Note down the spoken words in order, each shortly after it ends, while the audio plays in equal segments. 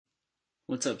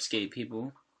What's up, skate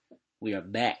people? We are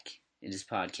back. It is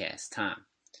podcast time.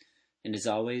 And as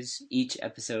always, each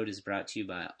episode is brought to you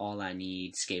by All I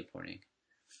Need Skateboarding.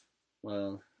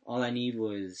 Well, All I Need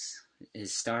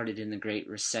is started in the Great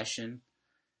Recession,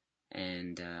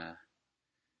 and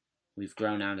we've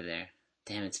grown out of there.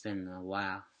 Damn, it's been a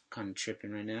while. Kind of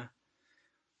tripping right now.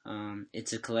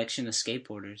 It's a collection of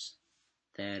skateboarders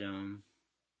that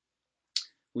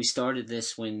we started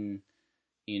this when,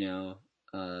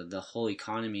 the whole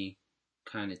economy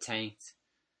kind of tanked,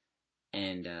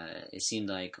 and it seemed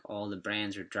like all the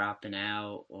brands were dropping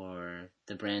out, or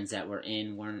the brands that were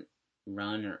in weren't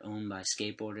run or owned by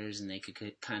skateboarders, and they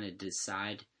could kind of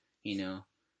decide,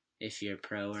 if you're a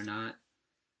pro or not.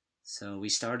 So we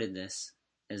started this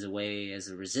as a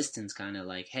resistance, kind of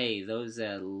like, hey, those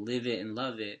that live it and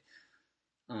love it,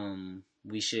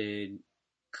 we should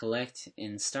collect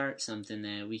and start something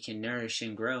that we can nourish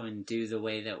and grow and do the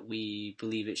way that we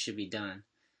believe it should be done.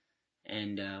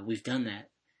 And we've done that.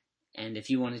 And if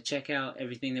you want to check out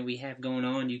everything that we have going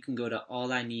on, you can go to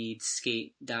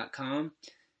allineedskate.com,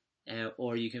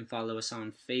 or you can follow us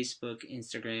on Facebook,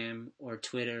 Instagram, or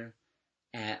Twitter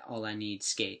at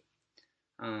allineedskate.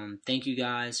 Thank you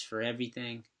guys for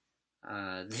everything.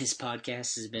 This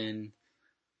podcast has been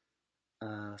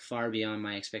far beyond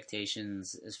my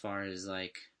expectations as far as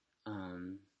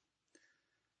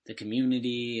the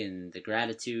community and the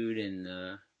gratitude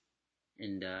and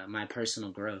my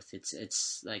personal growth.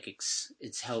 It's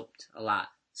helped a lot.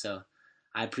 So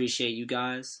I appreciate you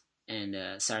guys, and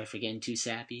sorry for getting too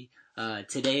sappy.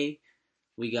 Today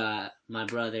we got my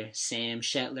brother Sam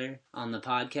Shetler on the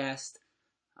podcast.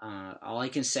 All I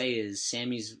can say is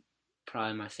Sammy's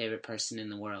probably my favorite person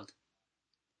in the world.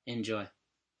 Enjoy.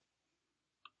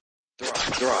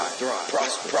 Thrive.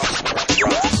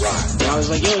 I was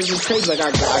like, yo, this is crazy. Like,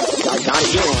 I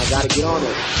gotta get on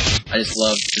it. I just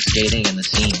love the skating and the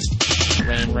scene.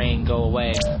 Rain, go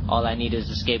away. All I need is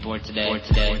a skateboard today.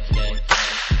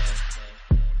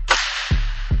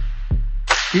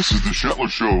 This is the Shetler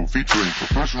Show featuring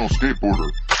professional skateboarder,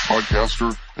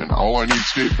 podcaster, and All I Need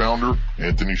Skate founder,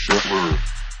 Anthony Shetler.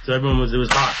 So it was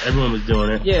hot. Everyone was doing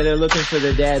it. Yeah, they're looking for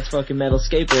their dad's fucking metal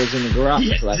skateboards in the garage.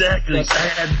 Yeah, exactly.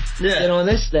 Get on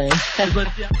this thing.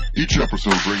 Each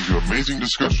episode brings you amazing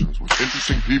discussions with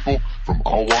interesting people from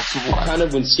all walks of life. Kind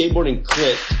of when skateboarding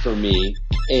clicked for me,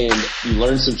 and you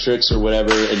learn some tricks or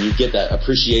whatever, and you get that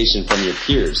appreciation from your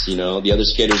peers, the other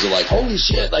skaters are like, holy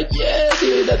shit, like, yeah,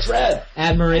 dude, that's rad.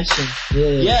 Admiration.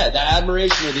 Yeah, the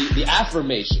admiration or the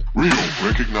affirmation. Real,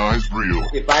 recognized real.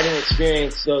 If I didn't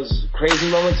experience those crazy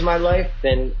moments in my life,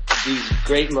 then these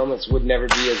great moments would never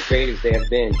be as great as they have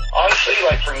been. Honestly,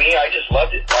 for me, I just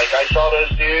loved it. I saw those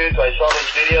dudes, I saw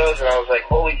those videos, and I was like,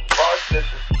 holy fuck, this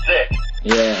is sick.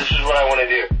 Yeah. This is what I want to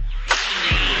do.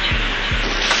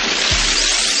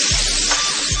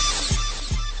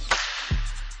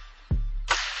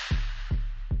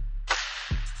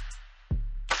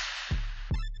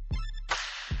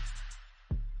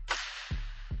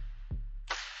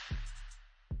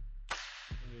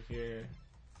 Hear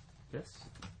this?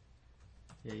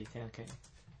 Yeah, you can, okay.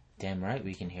 Damn right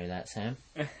we can hear that, Sam.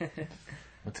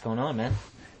 What's going on, man?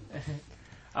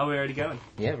 Oh, we're already going?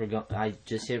 Yeah, we're going. I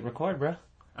just hit record, bro.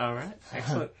 Alright,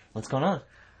 excellent. What's going on?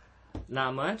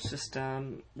 Not much, just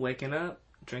waking up,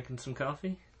 drinking some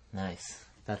coffee. Nice.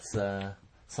 That's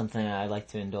something I like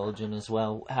to indulge in as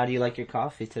well. How do you like your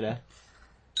coffee today?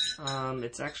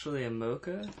 It's actually a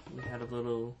mocha. We had a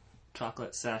little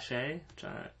chocolate sachet, which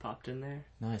I popped in there.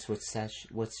 Nice. What's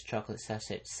chocolate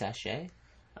sachet?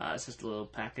 It's just a little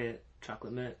packet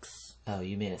chocolate mix. Oh,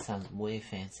 you made it sound way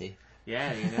fancy.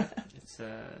 Yeah, it's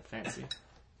fancy.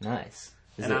 Nice.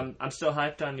 And I'm still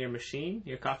hyped on your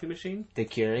coffee machine. The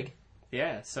Keurig?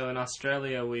 Yeah, so in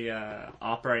Australia we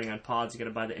operating on pods. You got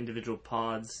to buy the individual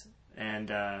pods, and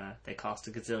they cost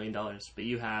 $1 gazillion. But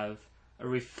you have a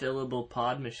refillable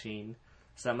pod machine,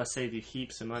 so that must save you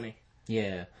heaps of money.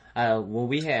 Yeah. What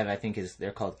we have, I think,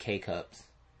 they're called K-Cups.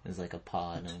 It's like a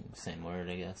pod, same word,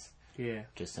 I guess. Yeah.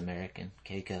 Just American.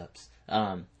 K-Cups.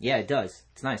 Yeah, it does.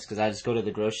 It's nice, because I just go to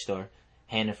the grocery store,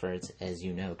 Hannaford's, as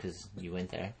you know, because you went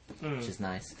there, which is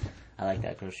nice. I like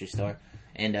that grocery store.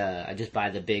 And I just buy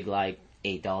the big,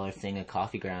 $8 thing of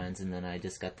coffee grinds, and then I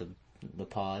just got the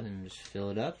pod and just fill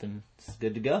it up, and it's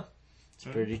good to go. It's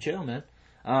pretty chill, man.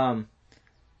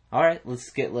 Alright, let's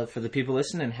get for the people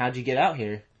listening, how'd you get out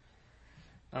here?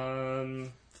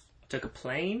 Took a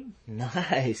plane.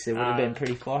 Nice. It would have been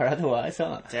pretty far otherwise,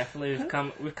 huh? Definitely.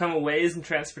 We've come a ways in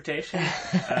transportation.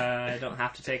 I don't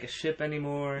have to take a ship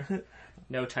anymore.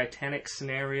 no Titanic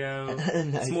scenario. Nice.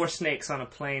 It's more snakes on a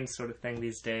plane sort of thing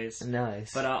these days.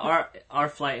 Nice. But our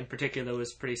flight in particular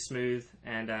was pretty smooth,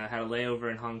 and had a layover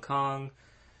in Hong Kong.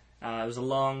 It was a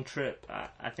long trip.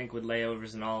 I think with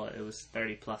layovers and all, it was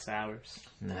 30 plus hours.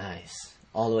 Nice.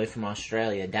 All the way from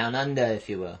Australia, down under, if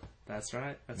you will. That's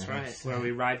right. That's Nice. right. Where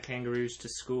we ride kangaroos to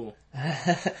school.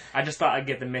 I just thought I'd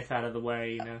get the myth out of the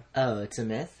way, you know. Oh, it's a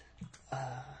myth?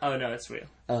 Oh no, it's real.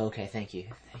 Oh, okay, thank you.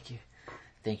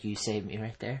 Thank you, you saved me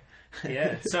right there.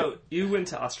 Yeah. So you went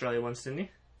to Australia once, didn't you?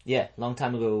 Yeah, long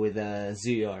time ago with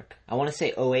Zoo York. I want to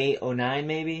say 08, 09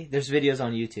 maybe. There's videos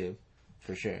on YouTube,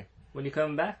 for sure. When you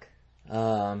coming back?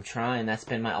 I'm trying. That's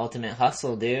been my ultimate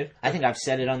hustle, dude. I think I've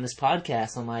said it on this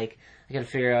podcast. I'm like, I gotta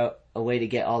figure out a way to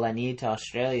get All I Need to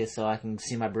Australia so I can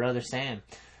see my brother Sam.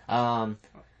 All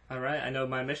right, I know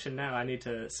my mission now. I need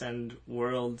to send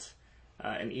World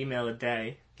an email a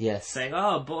day. Yes. Saying,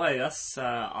 oh boy, us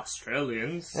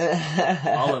Australians,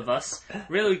 all of us,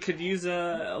 really could use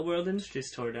a World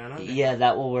Industries tour down under. Yeah,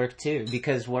 that will work too,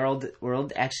 because World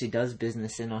actually does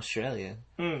business in Australia.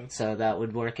 So that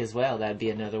would work as well. That'd be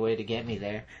another way to get me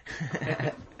there.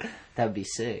 That'd be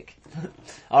sick.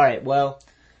 Alright, well,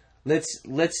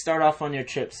 let's start off on your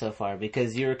trip so far,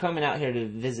 because you were coming out here to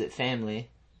visit family,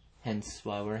 hence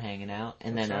why we're hanging out.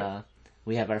 And That's then right.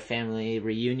 we have our family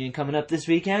reunion coming up this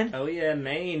weekend. Oh yeah,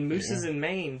 Maine. Moose is in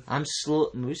Maine.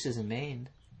 Moose is in Maine.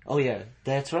 Oh yeah,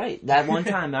 that's right. That one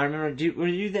time, I remember, were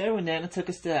you there when Nana took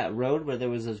us to that road where there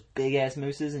was those big ass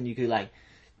mooses and you could like,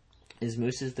 is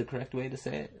mooses the correct way to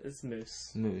say it? It's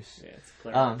moose. Moose. Yeah, it's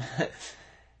clear.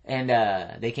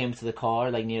 And they came to the car,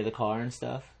 like near the car and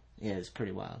stuff. Yeah, it's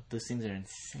pretty wild. Those things are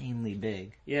insanely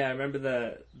big. Yeah, I remember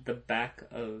the back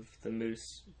of the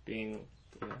moose being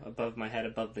above my head,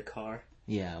 above the car.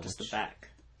 Yeah, Just the back.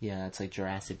 Yeah, it's like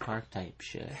Jurassic Park type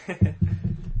shit.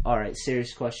 Alright,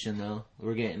 serious question though.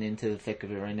 We're getting into the thick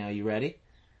of it right now. You ready?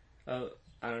 Oh,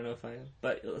 I don't know if I am,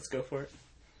 but let's go for it.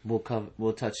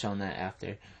 We'll touch on that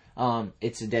after.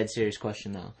 It's a dead serious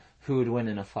question though. Who would win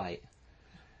in a fight?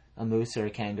 A moose or a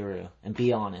kangaroo? And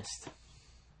be honest.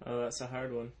 Oh, that's a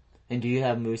hard one. And do you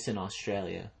have moose in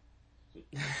Australia?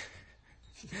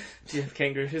 Do you have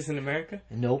kangaroos in America?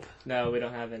 Nope. No, we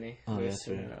don't have any Oh, moose that's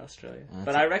in right. Australia. That's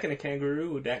But I reckon a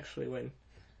kangaroo would actually win.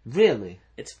 Really?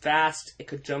 It's fast. It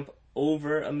could jump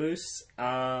over a moose.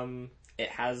 It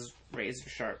has razor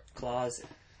sharp claws.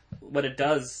 What it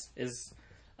does is,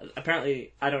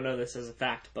 apparently, I don't know this as a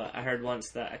fact, but I heard once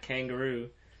that a kangaroo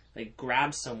like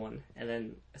grabbed someone and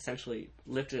then essentially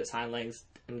lifted its hind legs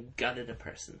and gutted a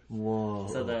person. Whoa.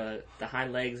 So the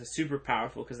hind legs are super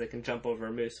powerful because they can jump over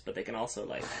a moose, but they can also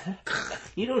like...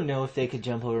 You don't know if they could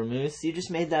jump over a moose. You just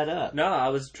made that up. No, I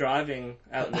was driving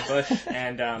out in the bush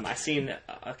and I seen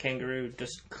a kangaroo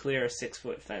just clear a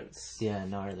 6-foot fence. Yeah,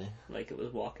 gnarly. Like it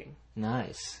was walking.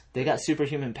 Nice. They got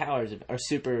superhuman powers, or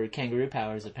super kangaroo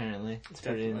powers, apparently. It's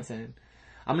pretty Definitely. insane.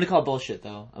 I'm gonna call bullshit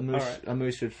though. Alright. A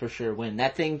moose would for sure win.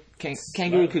 That thing,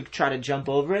 kangaroo could try to jump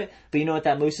over it, but you know what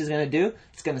that moose is gonna do?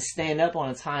 It's gonna stand up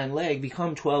on its hind leg,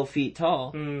 become 12 feet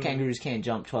tall. Kangaroos can't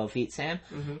jump 12 feet, Sam.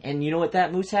 And you know what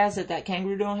that moose has that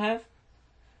kangaroo don't have?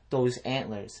 Those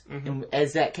antlers. And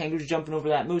as that kangaroo's jumping over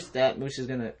that moose is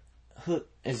gonna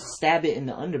stab it in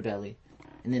the underbelly,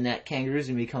 and then that kangaroo's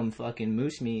gonna become fucking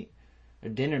moose meat or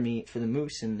dinner meat for the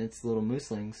moose and its little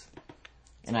mooselings.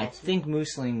 And I think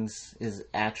mooselings is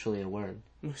actually a word.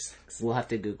 Mooselings. We'll have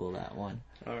to Google that one.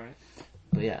 Alright.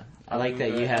 But yeah, I like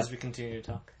that you have. As we continue to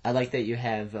talk. I like that you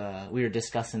have. We were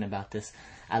discussing about this.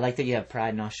 I like that you have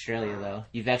pride in Australia, though.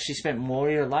 You've actually spent more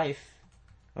of your life,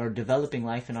 or developing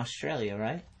life in Australia,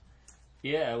 right?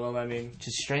 Yeah, well, I mean... It's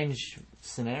a strange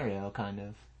scenario, kind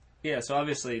of. Yeah, so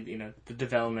obviously, you know, the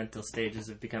developmental stages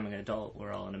of becoming an adult,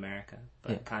 we're all in America.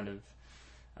 But Yeah. kind of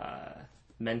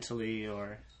mentally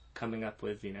or coming up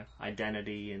with, you know,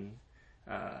 identity and,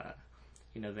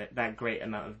 you know, that great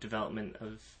amount of development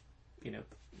of, you know,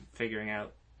 figuring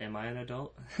out, am I an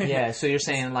adult? Yeah, so you're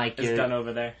saying like It's done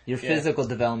over there. Your Yeah. physical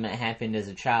development happened as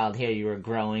a child. Here you were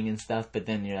growing and stuff, but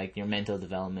then your mental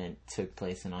development took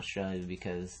place in Australia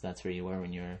because that's where you were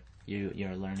when you're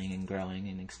learning and growing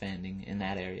and expanding in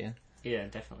that area. Yeah,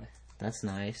 definitely. That's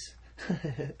nice.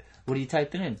 What are you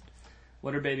typing in?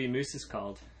 What are baby mooses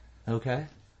called? Okay.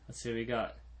 Let's see what we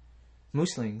got.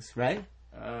 Mooselings, right?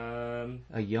 Um,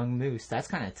 A young moose. That's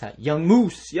kind of tight. Young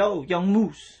moose! Yo, young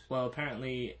moose! well,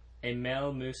 apparently a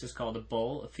male moose is called a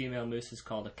bull, a female moose is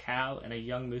called a cow, and a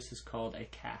young moose is called a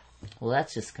calf. Well,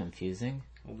 that's just confusing.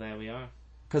 Well, there we are.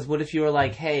 Because what if you were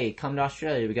like, hey, come to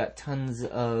Australia, we got tons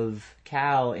of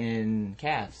cow and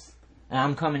calves. And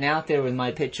I'm coming out there with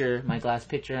my glass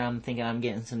pitcher. I'm thinking I'm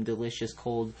getting some delicious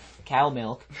cold cow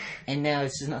milk. And now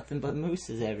it's just nothing but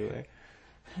mooses everywhere.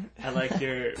 I like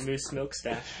your moose milk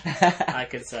stash, I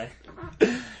could say.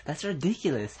 That's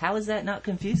ridiculous. How is that not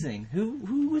confusing?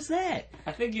 Who was that?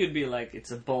 I think you'd be like,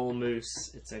 it's a bull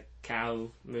moose, it's a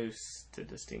cow moose to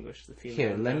distinguish the female.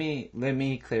 Here, let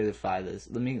me clarify this.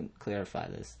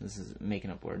 This is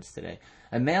making up words today.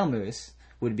 A male moose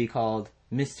would be called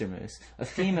Mr. Moose. A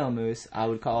female moose I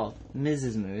would call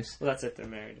Mrs. Moose. Well, that's if they're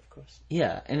married, of course.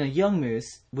 Yeah, and a young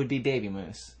moose would be Baby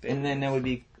Moose. And then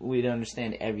we'd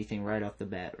understand everything right off the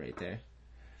bat right there.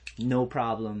 No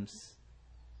problems.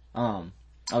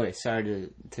 Okay, sorry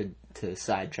to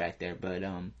sidetrack there, but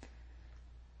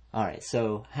alright,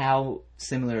 so how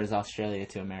similar is Australia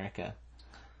to America?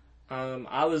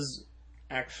 I was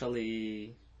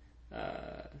actually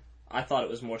I thought it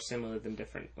was more similar than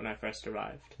different when I first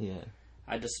arrived. Yeah.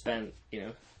 I just spent,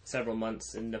 several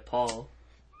months in Nepal,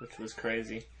 which was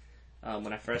crazy.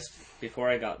 Before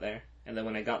I got there, and then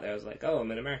when I got there, I was like, "Oh,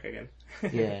 I'm in America again."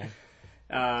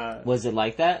 Yeah. Was it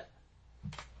like that?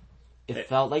 It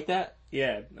felt like that?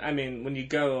 Yeah. I mean, when you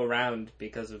go around,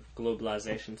 because of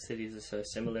globalization, cities are so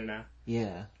similar now.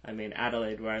 Yeah. I mean,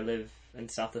 Adelaide, where I live in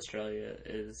South Australia,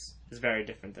 is very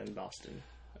different than Boston.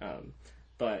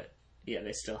 But yeah,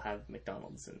 they still have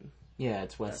McDonald's and. Yeah,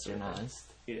 it's westernized.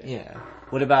 Yeah.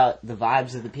 What about the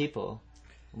vibes of the people?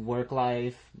 Work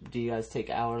life? Do you guys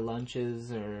take hour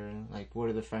lunches, or like what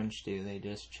do the French do? They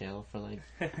just chill for like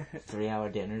 3-hour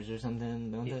dinners or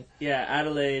something, don't they? Yeah,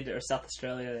 Adelaide or South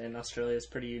Australia in Australia is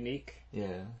pretty unique.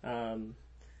 Yeah.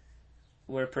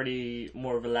 We're pretty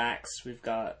more relaxed. We've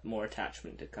got more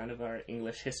attachment to kind of our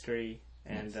English history,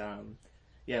 and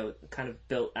we kind of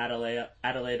built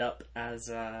Adelaide up as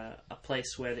a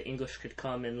place where the English could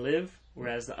come and live,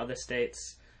 whereas the other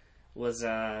states was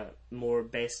more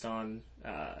based on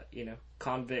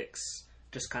convicts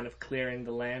just kind of clearing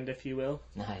the land, if you will.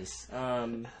 Nice.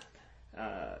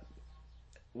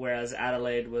 Whereas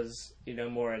Adelaide was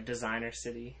more a designer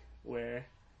city where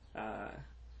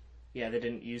they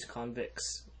didn't use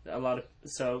convicts.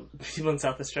 So people in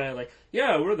South Australia are like,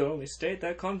 yeah, we're the only state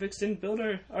that convicts didn't build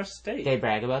our state. They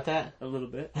brag about that? A little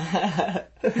bit.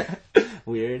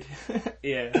 Weird.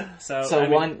 Yeah.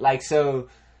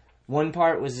 One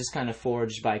part was just kind of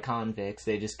forged by convicts.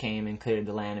 They just came and cleared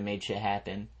the land and made shit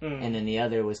happen. And then the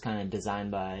other was kind of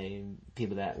designed by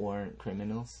people that weren't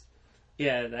criminals.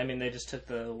 Yeah, I mean, they just took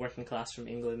the working class from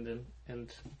England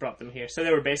and brought them here. So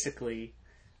they were basically,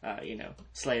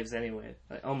 slaves anyway.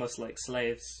 Almost like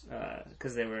slaves,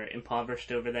 because they were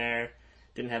impoverished over there,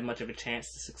 didn't have much of a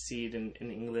chance to succeed in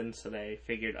England, so they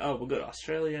figured, oh, we'll go to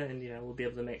Australia and, we'll be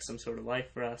able to make some sort of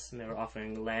life for us, and they were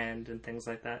offering land and things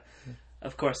like that.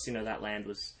 Of course, that land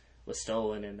was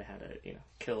stolen, and they had to,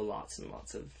 kill lots and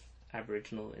lots of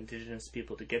Aboriginal, indigenous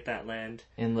people to get that land.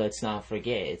 And let's not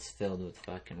forget, it's filled with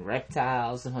fucking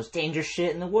reptiles, the most dangerous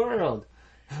shit in the world.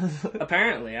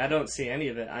 Apparently, I don't see any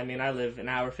of it. I mean, I live an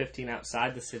hour 15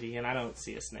 outside the city, and I don't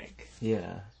see a snake.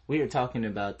 Yeah. We were talking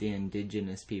about the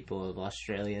indigenous people of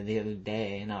Australia the other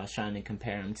day, and I was trying to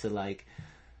compare them to, like,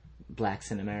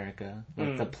 blacks in America.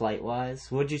 Like, the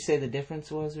plight-wise. What'd you say the difference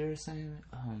was, we were saying?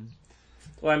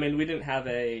 Well, I mean, we didn't have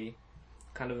a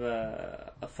kind of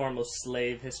a formal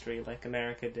slave history like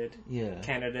America did. Yeah.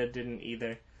 Canada didn't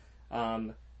either.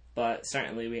 But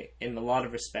certainly, in a lot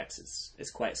of respects,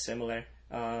 it's quite similar.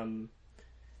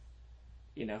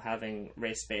 Having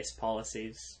race-based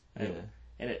policies. Yeah.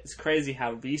 And it's crazy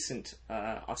how recent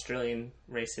Australian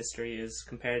race history is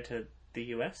compared to the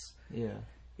US. Yeah.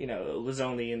 It was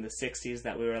only in the 60s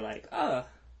that we were like, our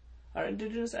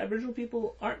indigenous Aboriginal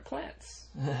people aren't plants.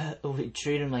 We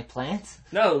treat them like plants?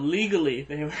 No, legally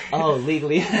they were. Oh,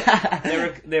 legally.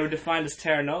 they were defined as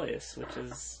terra nullius, which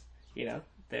is,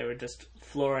 they were just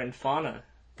flora and fauna.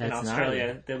 In Australia,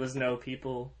 gnarly. There was no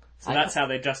people. So that's how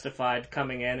they justified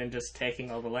coming in and just taking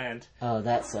all the land. Oh,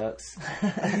 that sucks.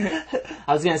 I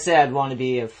was going to say I'd want to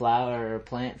be a flower or a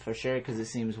plant for sure, because it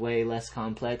seems way less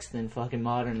complex than fucking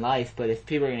modern life. But if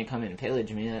people are going to come in and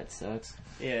pillage me, that sucks.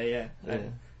 Yeah.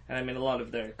 And I mean, a lot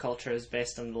of their culture is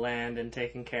based on the land and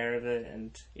taking care of it,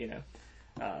 and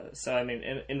so I mean,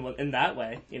 in that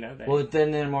way, well,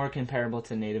 then they're more comparable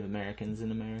to Native Americans in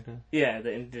America. Yeah,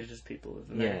 the indigenous people of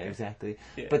America. Yeah, exactly.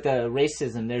 Yeah. But the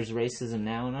racism, there's racism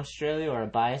now in Australia, or a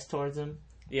bias towards them.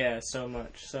 Yeah, so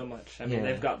much. I mean,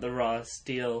 they've got the rawest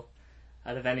deal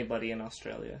out of anybody in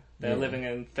Australia. They're living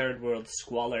in third world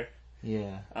squalor.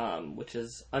 Yeah. Which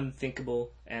is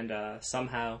unthinkable, and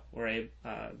somehow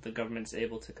the government's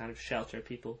able to kind of shelter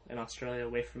people in Australia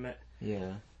away from it.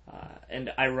 Yeah.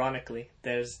 And ironically,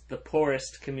 there's the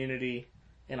poorest community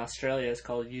in Australia is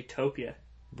called Utopia.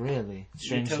 Really?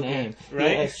 Strange Utopia, name.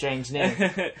 right? Yeah, strange name.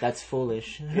 That's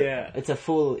foolish. Yeah. It's a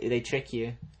fool. They trick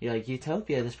you. You're like,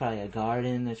 Utopia, there's probably a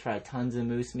garden, there's probably tons of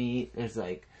moose meat, there's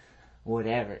like,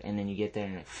 whatever. And then you get there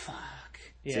and like, fuck.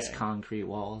 It's just concrete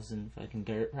walls and fucking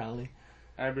dirt, probably.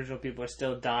 Aboriginal people are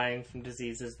still dying from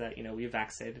diseases that, we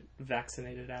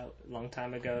vaccinated out a long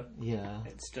time ago. Yeah.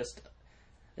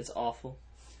 It's awful.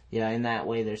 Yeah, in that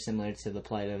way, they're similar to the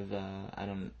plight of,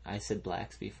 I said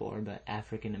blacks before, but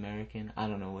African American. I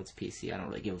don't know what's PC. I don't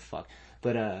really give a fuck.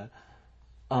 But,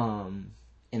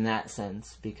 in that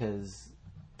sense, because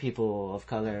people of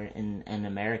color in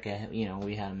America,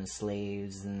 we had them as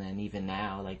slaves, and then even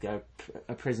now, like,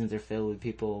 our prisons are filled with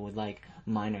people with, like,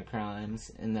 minor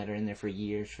crimes, and that are in there for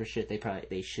years for shit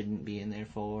they shouldn't be in there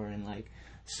for, and, like,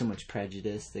 so much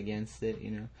prejudice against it,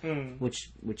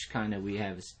 which kind of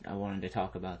I wanted to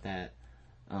talk about that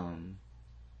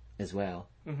as well.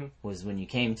 Was when you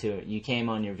came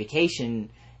on your vacation.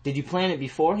 Did you plan it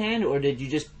beforehand, or did you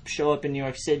just show up in New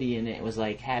York City and it was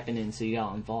like happening, so you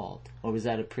got involved, or was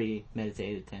that a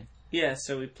premeditated thing? Yeah,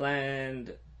 so we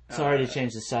planned. Sorry to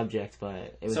change the subject,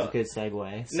 but it was a good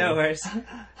segue. So. No worries.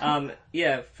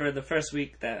 Yeah, for the first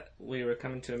week that we were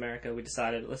coming to America, we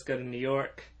decided let's go to New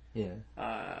York. Yeah.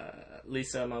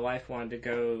 Lisa, my wife, wanted to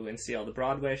go and see all the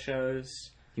Broadway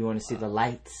shows. You want to see the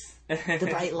lights, the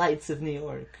bright lights of New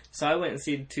York. So I went and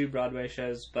seen 2 Broadway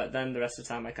shows, but then the rest of the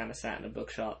time I kind of sat in a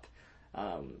bookshop,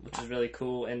 which is really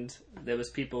cool. And there was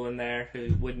people in there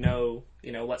who would know,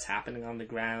 what's happening on the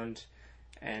ground,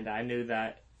 and I knew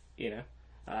that,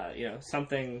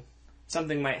 something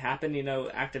might happen.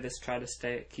 Activists try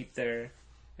to keep their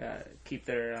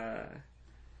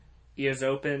ears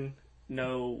open,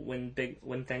 know when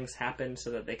things happen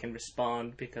so that they can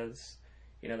respond, because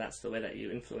that's the way that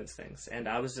you influence things. And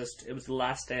it was the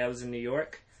last day I was in New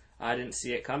York. I didn't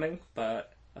see it coming,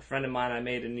 but a friend of mine I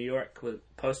made in New York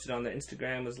posted on the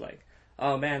Instagram, was like,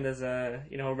 oh man, there's a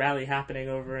rally happening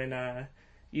over in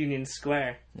Union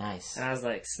Square. Nice. And I was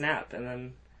like, snap. And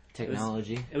then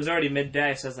technology. It was already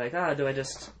midday, so I was like, do I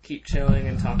just keep chilling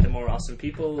and talk to more awesome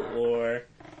people, or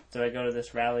do I go to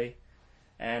this rally?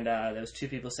 And there was 2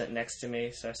 people sitting next to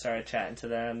me, so I started chatting to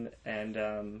them, and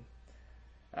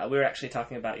we were actually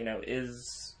talking about,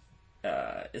 is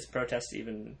protest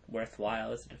even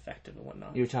worthwhile? Is it effective and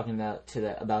whatnot? You were talking about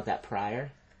that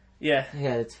prior? Yeah.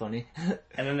 Yeah, that's funny.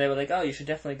 And then they were like, oh, you should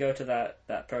definitely go to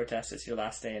that protest. It's your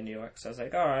last day in New York. So I was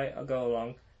like, all right, I'll go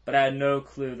along. But I had no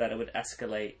clue that it would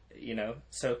escalate,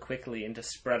 so quickly and to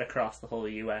spread across the whole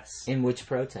U.S. In which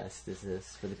protest is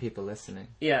this, for the people listening?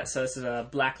 Yeah, so this is a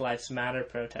Black Lives Matter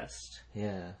protest.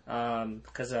 Yeah.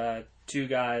 Because 3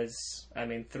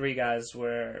 guys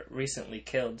were recently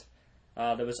killed.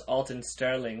 There was Alton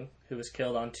Sterling, who was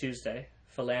killed on Tuesday,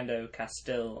 Philando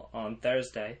Castile on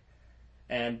Thursday,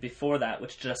 and before that,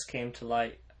 which just came to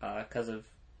light because of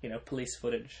police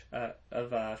footage of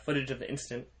the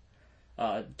incident,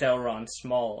 Delron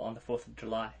Small on the 4th of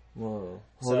July. Whoa.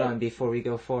 Hold on, before we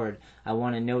go forward, I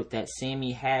want to note that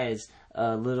Sammy has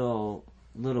a little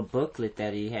booklet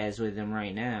that he has with him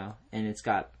right now, and it's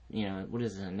got, what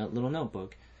is it, a little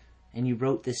notebook, and you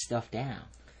wrote this stuff down.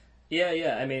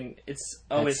 Yeah, I mean, it's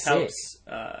always helps.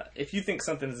 If you think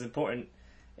something is important,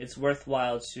 it's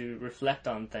worthwhile to reflect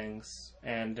on things,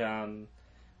 and,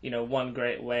 one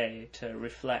great way to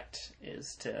reflect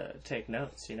is to take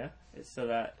notes, It's so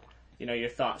that, your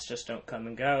thoughts just don't come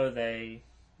and go.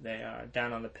 They are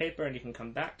down on the paper, and you can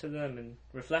come back to them and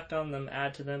reflect on them,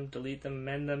 add to them, delete them,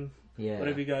 amend them. Yeah.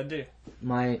 Whatever you gotta do.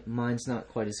 Mine's not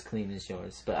quite as clean as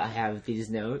yours, but I have these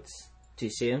notes. Do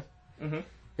you see them? Mm-hmm.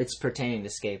 It's pertaining to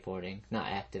skateboarding, not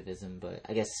activism, but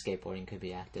I guess skateboarding could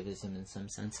be activism in some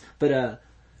sense. But,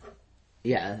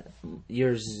 yeah,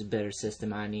 yours is a better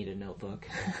system. I need a notebook.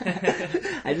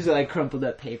 I just like crumpled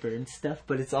up paper and stuff,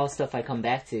 but it's all stuff I come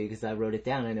back to because I wrote it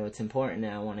down. I know it's important,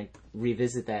 and I want to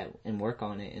revisit that and work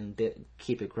on it and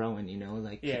keep it growing,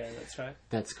 Yeah, that's right.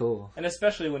 That's cool. And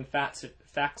especially when facts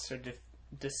are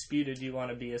disputed, you want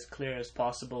to be as clear as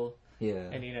possible. Yeah.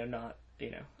 And, not,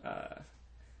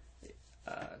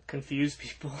 confuse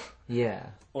people. Yeah.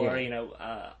 Or,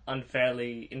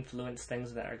 unfairly influence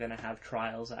things that are going to have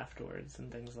trials afterwards and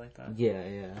things like that.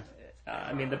 Yeah.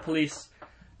 The police,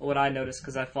 what I noticed,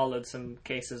 because I followed some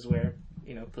cases where,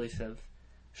 police have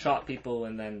shot people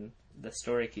and then the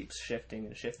story keeps shifting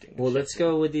and shifting. Well, let's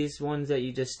go with these ones that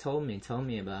you just told me. Tell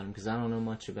me about them, because I don't know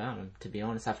much about them. To be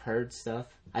honest, I've heard stuff.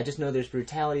 I just know there's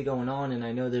brutality going on, and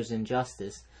I know there's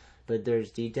injustice, but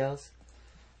there's details.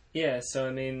 Yeah, so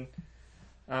the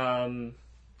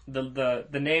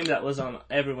name that was on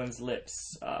everyone's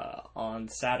lips on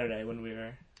Saturday when we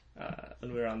were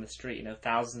when we were on the street. You know,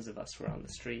 thousands of us were on the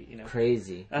street. You know,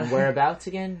 Crazy. And whereabouts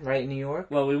again? Right in New York?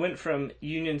 Well, we went from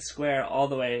Union Square all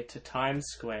the way to Times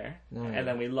Square, No. and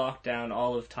then we locked down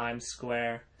all of Times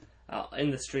Square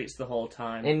in the streets the whole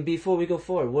time. And before we go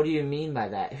forward, what do you mean by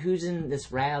that? Who's in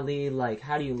this rally? Like,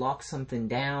 how do you lock something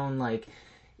down? Like,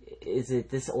 is it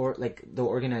this like the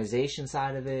organization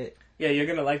side of it? Yeah, you're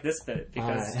gonna like this bit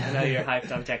because Alright. I know you're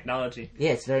hyped on technology.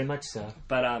 Yeah, it's very much so.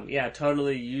 But yeah,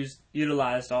 totally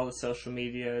utilized all the social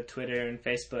media, Twitter and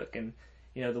Facebook, and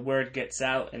you know the word gets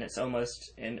out, and it's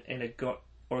almost in a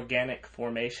organic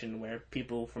formation where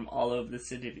people from all over the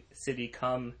city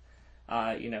come.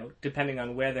 You know, depending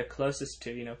on where they're closest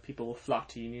to, you know, people will flock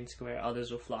to Union Square, others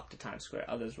will flock to Times Square,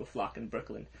 others will flock in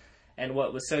Brooklyn. And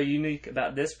what was so unique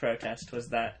about this protest was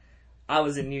that I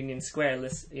was in Union Square,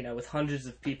 you know, with hundreds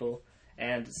of people.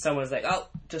 And someone was like, "Oh,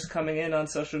 just coming in on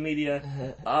social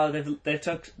media. Oh, they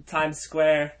took Times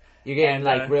Square." You're getting and,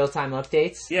 like real time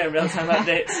updates. Yeah, real time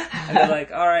updates. And they're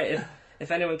like, "All right, if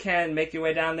anyone can, make your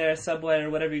way down there, subway or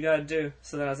whatever you gotta do."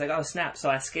 So then I was like, "Oh snap!" So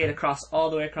I skated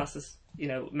all the way across this, you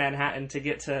know, Manhattan to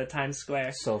get to Times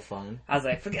Square. So fun. I was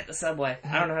like, "Forget the subway.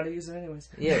 I don't know how to use it anyways."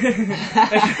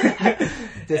 Yeah.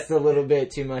 Just a little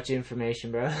bit too much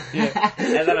information, bro. Yeah.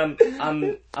 And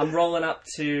then I'm rolling up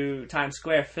to Times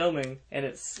Square filming, and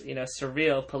it's, you know,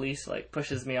 surreal. Police like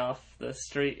pushes me off the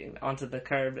street and onto the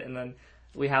curb, and then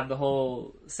we have the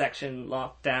whole section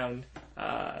locked down.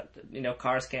 You know,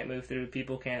 cars can't move through,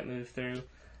 people can't move through.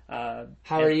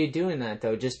 How are you doing that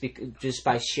though? Just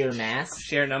by sheer mass?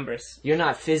 Sheer numbers. You're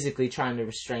not physically trying to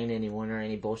restrain anyone or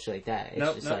any bullshit like that. It's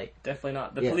Nope, just nope, like definitely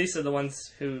not. The Yeah. police are the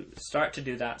ones who start to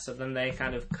do that, so then they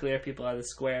kind of clear people out of the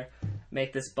square,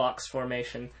 make this box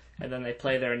formation, and then they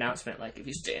play their announcement like, "If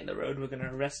you stay in the road, we're going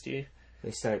to arrest you."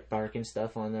 they start barking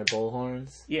stuff on their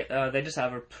bullhorns. Yeah, they just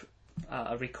have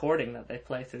a recording that they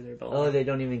play through their bullhorn. Oh, they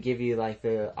don't even give you like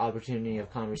the opportunity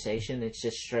of conversation. It's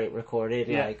just straight recorded.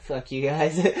 Yeah. Like, fuck you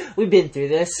guys. We've been through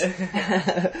this.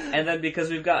 And then because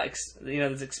we've got you know,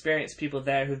 there's experienced people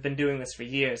there who've been doing this for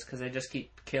years because they just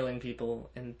keep killing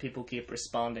people and people keep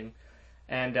responding.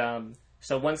 And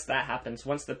so once that happens,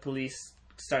 once the police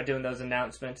start doing those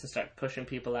announcements and start pushing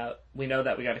people out, we know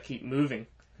that we got to keep moving.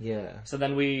 Yeah. So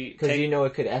then we Because you know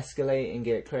it could escalate and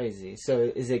get crazy.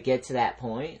 So is it get to that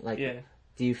point? Like, Yeah.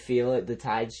 do you feel it? The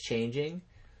tide's changing.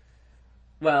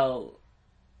 Well,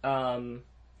 Can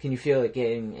you feel it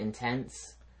getting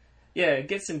intense? yeah, it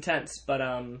gets intense, but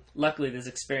luckily there's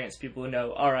experienced people who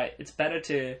know, all right, it's better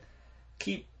to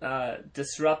keep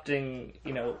disrupting,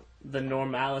 you know, the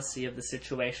normalcy of the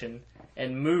situation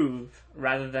and move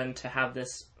rather than to have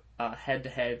this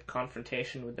head-to-head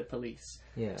confrontation with the police.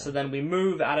 Yeah. So then we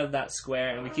move out of that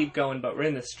square and we keep going, but we're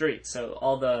in the street, so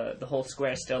all the whole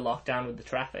square is still locked down with the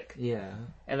traffic. Yeah.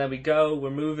 And then we go, we're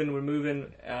moving,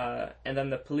 and then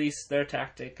the police, their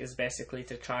tactic is basically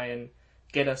to try and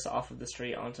get us off of the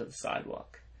street onto the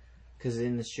sidewalk. Because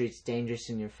in the street's dangerous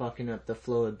and you're fucking up the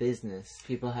flow of business.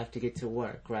 People have to get to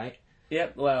work, right?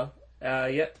 Yep, well,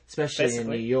 yep. Especially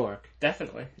basically. in New York.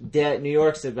 Definitely. New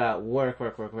York's about work.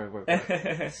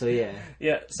 So yeah.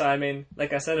 Yeah, so I mean,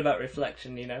 like I said about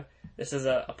reflection, you know, this is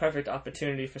a perfect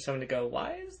opportunity for someone to go,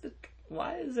 why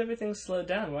is everything slowed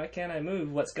down? Why can't I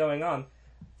move? What's going on?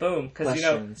 Boom. Because, you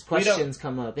know, questions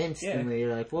come up instantly. Yeah.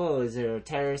 You're like, whoa, is there a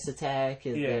terrorist attack?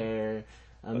 Is Yeah. there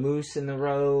a moose in the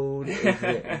road?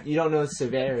 You don't know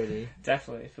severity.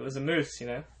 Definitely. If it was a moose, you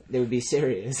know. They would be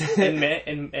serious.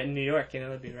 in New York, you know,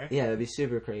 that'd be right. Yeah, it'd be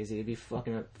super crazy. It'd be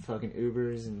fucking up fucking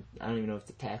Ubers, and I don't even know if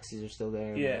the taxis are still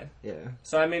there. Yeah. Yeah.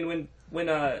 So I mean, when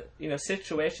you know,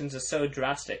 situations are so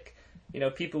drastic, you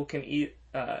know, people can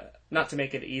not to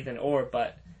make it either or,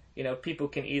 but you know, people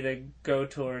can either go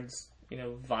towards, you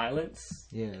know, violence,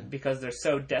 Yeah. because they're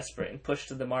so desperate and pushed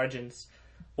to the margins,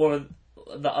 or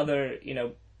the other, you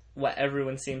know, what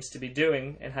everyone seems to be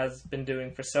doing and has been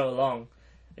doing for so long,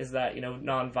 is that, you know,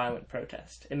 non-violent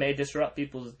protest. It may disrupt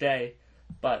people's day,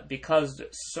 but because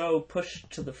it's so pushed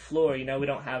to the floor, you know, we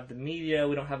don't have the media,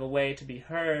 we don't have a way to be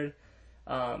heard,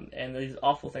 and these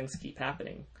awful things keep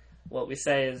happening. What we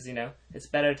say is, you know, it's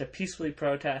better to peacefully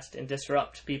protest and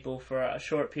disrupt people for a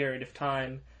short period of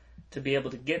time to be able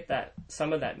to get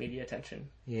some of that media attention.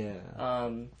 Yeah.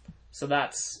 So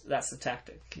that's the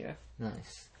tactic, you know.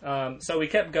 Nice. So we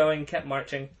kept going, kept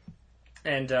marching,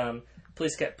 and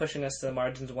police kept pushing us to the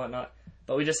margins and whatnot.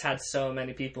 But we just had so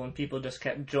many people, and people just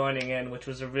kept joining in, which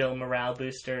was a real morale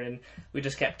booster. And we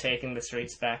just kept taking the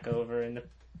streets back over. And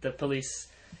the police,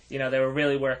 you know, they were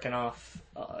really working off.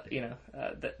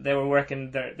 They were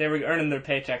working. They were earning their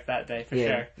paycheck that day for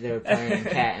sure. They were playing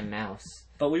cat and mouse.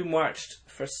 But we marched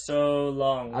for so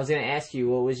long. I was gonna ask you,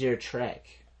 what was your trek?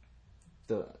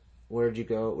 Where'd you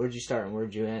go? Where'd you start and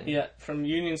where'd you end? Yeah, from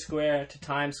Union Square to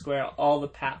Times Square, all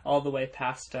the way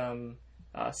past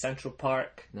Central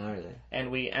Park. Gnarly.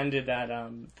 And we ended at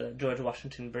the George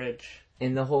Washington Bridge.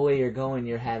 And the whole way you're going,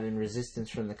 you're having resistance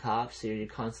from the cops, so you're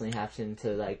constantly having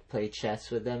to like play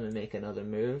chess with them and make another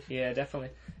move. Yeah, definitely.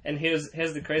 And here's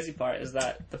the crazy part is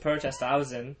that the protest I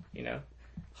was in,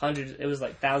 it was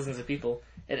like thousands of people.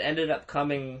 It ended up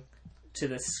coming to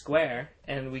this square,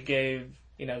 and we gave,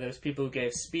 there's people who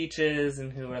gave speeches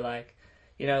and who were like,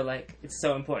 it's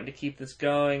so important to keep this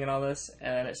going and all this,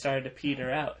 and then it started to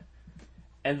peter out.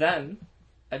 And then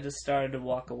I just started to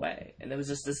walk away, and it was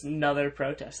just this another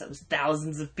protest that was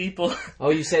thousands of people. Oh,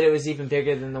 you said it was even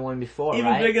bigger than the one before,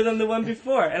 Even right? bigger than the one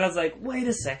before. And I was like, wait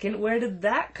a second, where did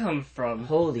that come from?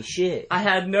 Holy shit. I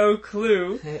had no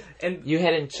clue. And you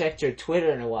hadn't checked your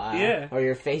Twitter in a while. Yeah. Or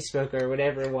your Facebook or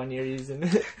whatever one you're using.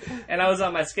 And I was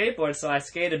on my skateboard, so I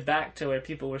skated back to where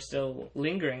people were still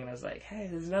lingering, and I was like, hey,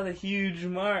 there's another huge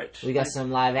march. We got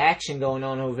some live action going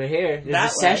on over here.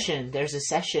 There's session. There's a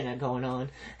session going on.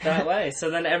 That way. So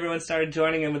then everyone started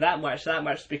joining in with that march. That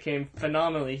march became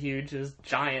phenomenally huge. It was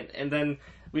giant. And then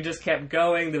we just kept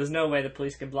going. There was no way the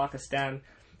police could block us down.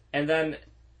 And then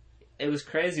it was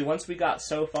crazy. Once we got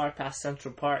so far past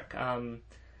Central Park,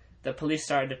 the police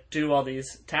started to do all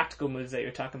these tactical moves that you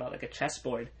were talking about, like a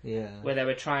chessboard. Yeah. Where they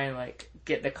would try and like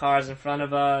get the cars in front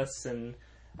of us and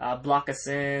block us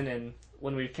in. And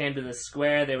when we came to the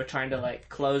square, they were trying to like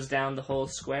close down the whole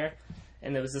square.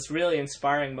 And there was this really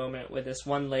inspiring moment with this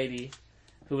one lady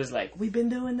who was like, we've been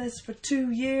doing this for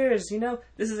 2 years,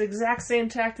 This is the exact same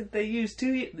tactic they used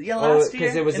last year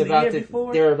because it was and about the year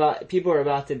before. People were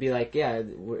about to be like, yeah,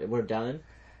 we're done.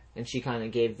 And she kind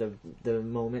of gave the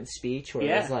moment speech where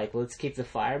it was like, let's keep the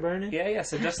fire burning. Yeah.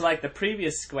 So just like the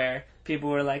previous square, people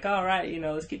were like, all right,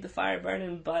 let's keep the fire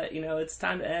burning, but, it's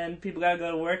time to end. People got to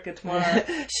go to work tomorrow.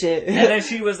 Shit. And then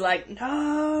she was like,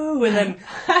 no. And then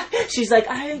she's like,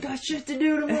 I ain't got shit to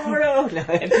do tomorrow.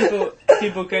 And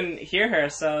people couldn't hear her,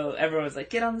 so everyone was like,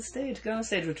 get on the stage,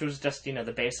 which was just,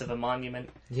 the base of a monument.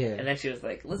 Yeah. And then she was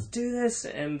like, let's do this.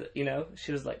 And,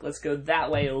 she was like, let's go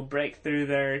that way. It'll break through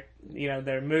their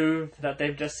move that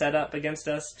they've just set up against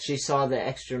us. She saw the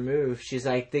extra move. She's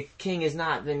like, the king has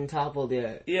not been toppled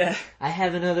yet. Yeah. I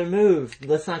have another move.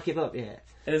 Let's not give up yet.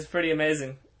 It was pretty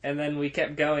amazing. And then we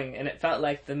kept going, and it felt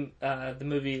like the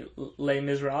movie Les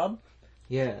Miserables.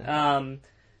 Yeah.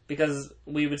 Because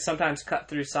we would sometimes cut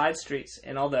through side streets,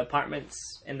 and all the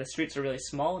apartments, and the streets are really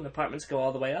small, and the apartments go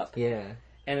all the way up. Yeah.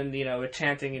 And, we're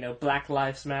chanting, Black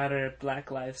Lives Matter, Black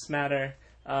Lives Matter.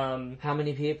 How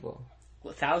many people?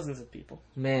 Well, thousands of people.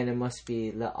 Man, it must be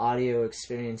the audio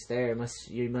experience there.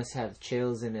 You must have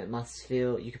chills, and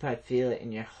you could probably feel it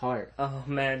in your heart. Oh,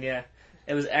 man, yeah.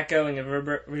 It was echoing and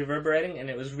reverberating, and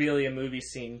it was really a movie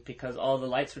scene because all the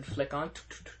lights would flick on.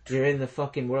 You're in the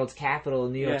fucking world's capital,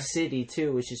 New York City,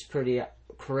 too, which is pretty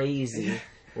crazy.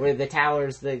 Where the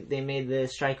towers, they made the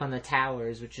strike on the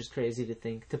towers, which is crazy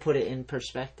to put it in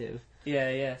perspective.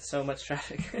 Yeah, so much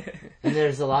traffic. And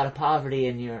there's a lot of poverty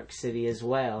in New York City as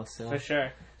well, so. For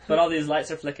sure. But all these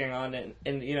lights are flickering on, and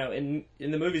in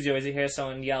the movies you always hear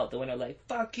someone yell out the window like,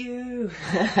 fuck you!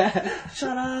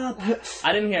 Shut up!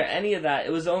 I didn't hear any of that.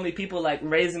 It was only people like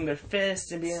raising their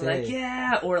fists and being like,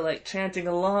 yeah! Or like chanting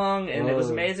along, and it was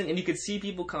amazing. And you could see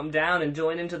people come down and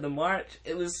join into the march.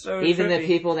 It was so Even trippy. the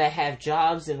people that have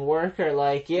jobs and work are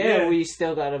like, we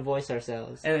still gotta voice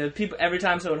ourselves. And the people, every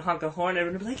time someone honk a horn,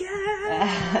 everyone would be like,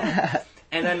 yeah!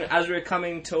 And then as we were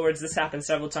coming towards, this happened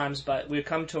several times, but we would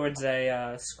come towards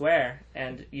a square,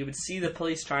 and you would see the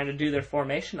police trying to do their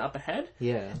formation up ahead.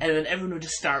 Yeah. And then everyone would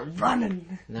just start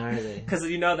running. Gnarly. Because that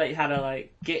you had to,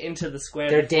 like, get into the square.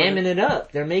 They're damming it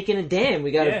up. They're making a dam.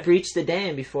 We gotta breach the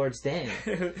dam before it's dammed.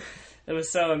 It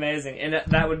was so amazing. And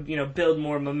that would, build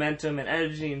more momentum and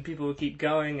energy, and people would keep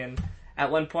going. And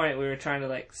at one point, we were trying to,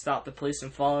 like, stop the police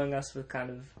from following us with kind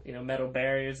of, metal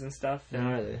barriers and stuff.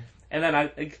 Gnarly. And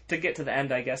then to get to the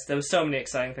end, I guess, there was so many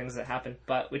exciting things that happened.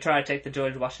 But we tried to take the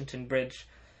George Washington Bridge,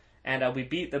 and we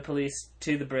beat the police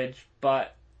to the bridge,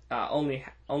 but only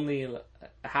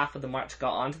half of the march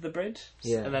got onto the bridge.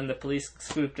 Yeah. And then the police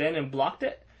swooped in and blocked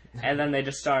it. And then they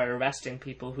just started arresting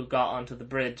people who got onto the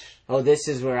bridge. Oh, this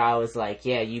is where I was like,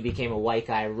 yeah, you became a white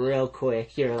guy real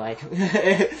quick. You're like, and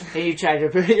you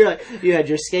had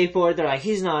your skateboard. They're like,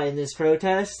 he's not in this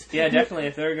protest. Yeah, definitely.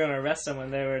 If they were going to arrest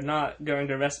someone, they were not going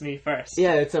to arrest me first.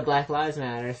 Yeah, it's a Black Lives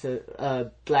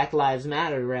Matter, Black Lives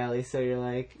Matter rally. So you're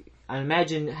like, I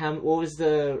imagine what was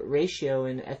the ratio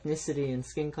in ethnicity and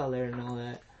skin color and all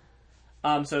that?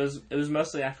 So it was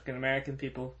mostly African American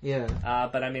people. Yeah.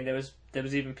 But I mean, there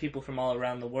was even people from all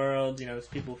around the world. There's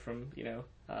people from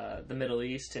the Middle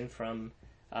East and from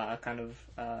kind of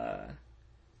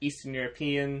Eastern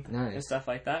European and stuff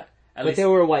like that. But there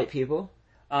were white people.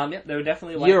 Yeah, there were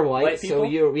definitely white. You're white, people.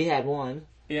 so we had one.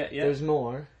 Yeah. There's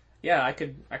more. Yeah, I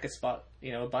could spot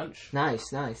a bunch. Nice.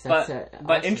 That's but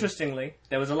awesome. Interestingly,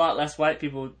 there was a lot less white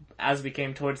people as we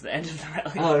came towards the end of the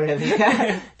rally. Oh,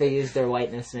 really? They used their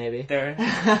whiteness, maybe.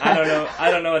 I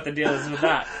don't know what the deal is with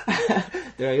that.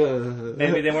 They're like, ugh.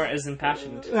 Maybe they weren't as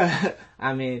impassioned.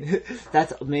 I mean,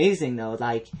 that's amazing though.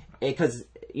 Like, because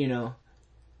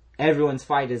everyone's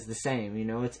fight is the same.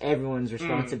 It's everyone's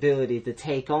responsibility to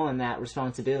take on that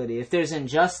responsibility. If there's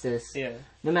injustice,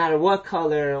 no matter what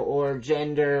color or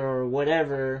gender or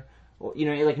whatever,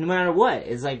 no matter what,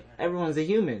 it's like everyone's a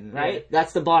human, right? Yeah.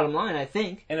 That's the bottom line, I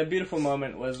think. And a beautiful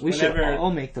moment was we should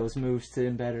all make those moves to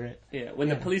better it. Yeah, when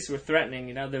the police were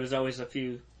threatening, there was always a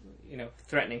few,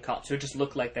 threatening cops who just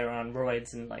looked like they were on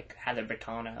roids and like had their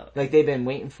baton out. Like they've been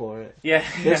waiting for it. Yeah.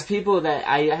 There's people that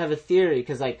I have a theory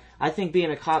because I think being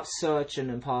a cop's such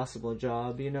an impossible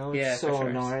job. It's so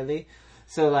gnarly.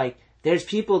 So there's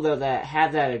people though that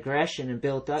have that aggression and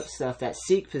built up stuff that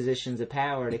seek positions of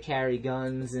power to carry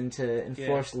guns and to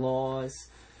enforce laws,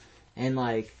 and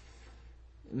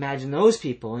imagine those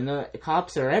people. And the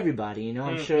cops are everybody.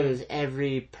 I'm sure there's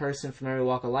every person from every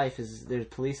walk of life there's a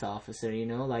police officer.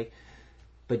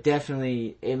 But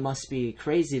definitely it must be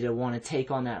crazy to want to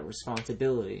take on that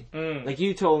responsibility. Like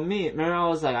you told me, remember I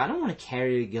was like, I don't want to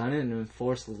carry a gun and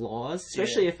enforce laws,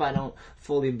 especially if I don't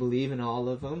fully believe in all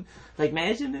of them.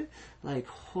 Imagine it.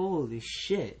 Holy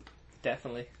shit.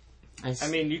 Definitely. I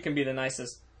mean, you can be the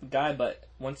nicest guy, but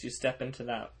once you step into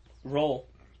that role,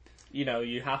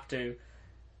 you have to,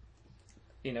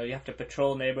 you have to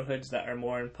patrol neighborhoods that are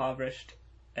more impoverished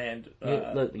and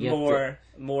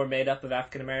more made up of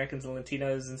African Americans and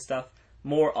Latinos and stuff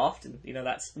more often.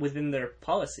 That's within their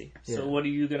policy. So what are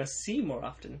you going to see more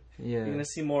often? You're going to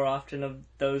see more often of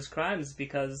those crimes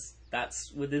because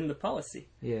that's within the policy.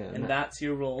 Yeah. And that's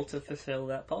your role to fulfill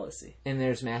that policy. And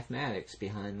there's mathematics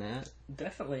behind that.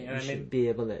 Definitely. And we should be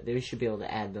able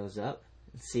to add those up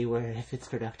and see if it's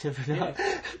productive or not.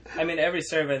 Yeah. I mean, every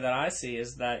survey that I see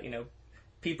is that,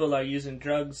 people are using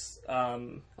drugs.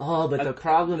 But the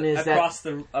problem is across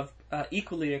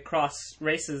equally across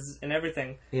races and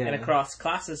everything, and across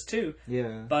classes too.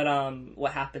 Yeah. But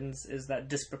what happens is that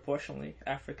disproportionately,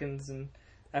 African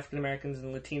Americans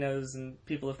and Latinos and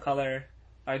people of color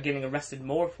are getting arrested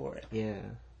more for it. Yeah.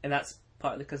 And that's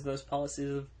partly because those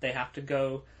policies they have to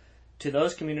go to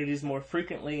those communities more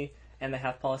frequently. And they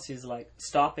have policies like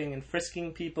stopping and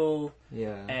frisking people.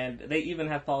 Yeah. And they even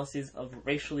have policies of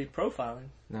racially profiling.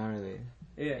 Gnarly.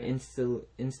 Yeah.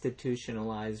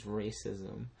 Institutionalized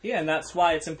racism. Yeah, and that's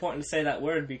why it's important to say that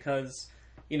word because,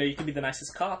 you can be the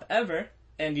nicest cop ever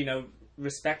and,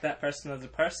 respect that person as a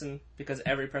person because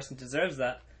every person deserves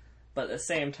that. But at the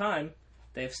same time,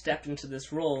 they've stepped into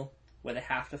this role where they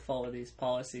have to follow these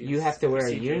policies. You have to wear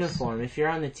a uniform. If you're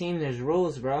on the team, there's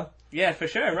rules, bro. Yeah, for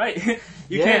sure, right.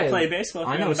 You can't play baseball if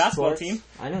you're on the basketball team.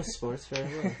 I know sports very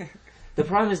well. The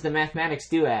problem is the mathematics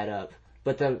do add up.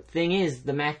 But the thing is,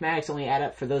 the mathematics only add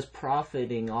up for those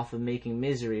profiting off of making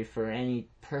misery for any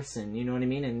person, you know what I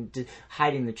mean? And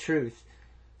hiding the truth.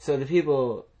 So the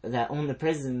people that own the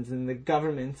prisons and the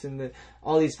governments and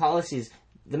all these policies,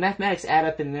 the mathematics add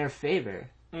up in their favor.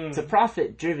 It's a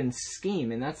profit-driven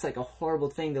scheme, and that's like a horrible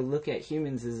thing to look at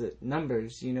humans as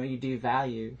numbers, you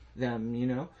devalue them,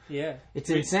 Yeah. It's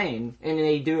insane. And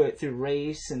they do it through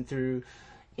race and through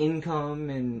income,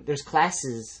 and there's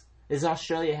classes. Does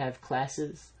Australia have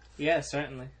classes? Yeah,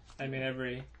 certainly. I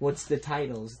mean, What's the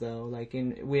titles, though?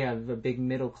 We have a big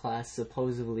middle class,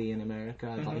 supposedly, in America.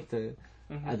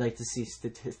 I'd like to see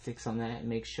statistics on that and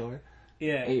make sure.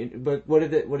 Yeah. But what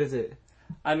is it?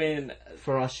 I mean...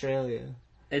 For Australia...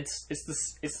 It's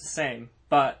the same,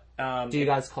 but do you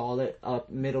guys call it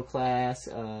middle class?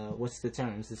 What's the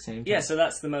terms? The same? Yeah, so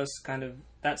that's the most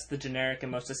that's the generic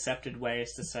and most accepted way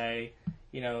is to say,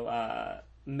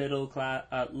 middle class,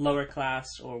 lower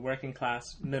class, or working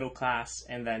class, middle class,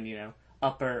 and then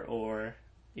upper or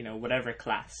whatever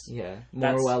class. Yeah,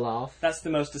 more well off. That's the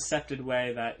most accepted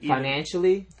way that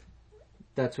financially.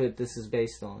 That's what this is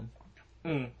based on.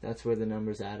 That's where the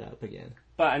numbers add up again.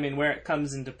 But, I mean, where it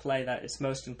comes into play that it's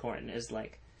most important is,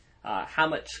 how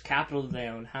much capital do they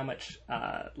own? How much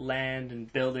land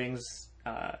and buildings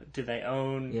do they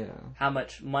own? Yeah. How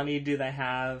much money do they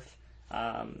have?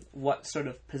 What sort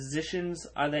of positions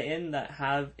are they in that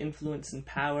have influence and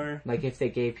power? Like if they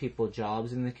gave people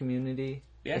jobs in the community?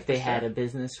 Yeah, if they had a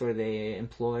business where they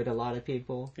employed a lot of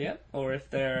people? Yeah, or if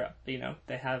they're,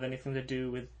 they have anything to do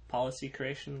with policy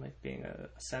creation, like being a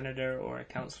senator or a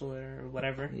councilor or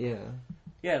whatever. Yeah.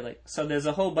 Yeah, like, so there's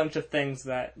a whole bunch of things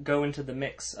that go into the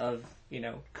mix of,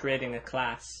 creating a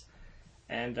class.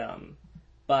 And,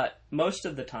 but most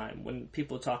of the time when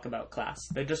people talk about class,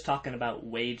 they're just talking about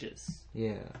wages.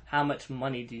 Yeah. How much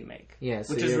money do you make? Yeah,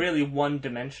 so which is really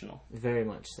one-dimensional. Very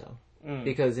much so.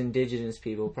 Because indigenous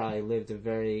people probably lived a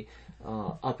very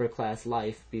upper-class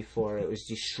life before it was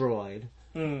destroyed.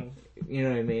 You know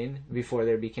what I mean? Before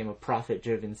there became a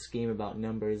profit-driven scheme about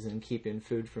numbers and keeping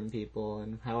food from people,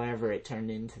 and however it turned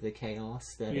into the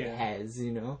chaos that it has,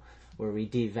 where we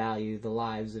devalue the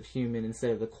lives of human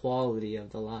instead of the quality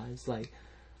of the lives. Like,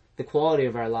 the quality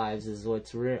of our lives is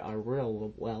what's our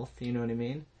real wealth, you know what I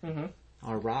mean? Mm-hmm.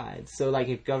 Our rides. So, like,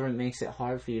 if government makes it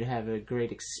hard for you to have a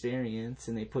great experience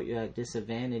and they put you at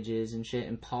disadvantages and shit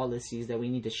and policies that we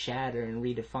need to shatter and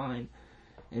redefine,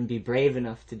 and be brave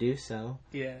enough to do so.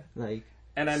 Yeah. Like,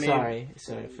 and I mean, sorry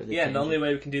for the tangent. The only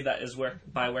way we can do that is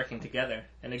by working together.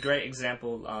 And a great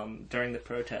example during the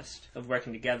protest of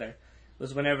working together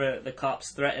was whenever the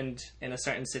cops threatened in a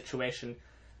certain situation,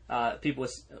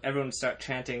 everyone would start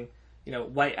chanting,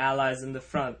 white allies in the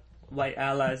front, white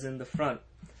allies in the front.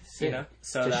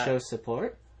 So to show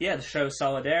support? Yeah, to show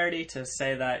solidarity, to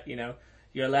say that,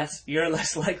 you're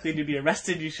less likely to be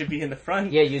arrested. You should be in the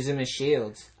front. Yeah, use them as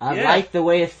shields. I like the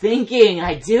way of thinking.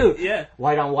 I do. Yeah.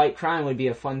 White on white crime would be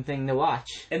a fun thing to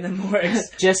watch. And the more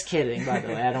just kidding, by the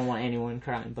way. I don't want anyone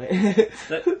crying, but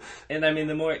and I mean,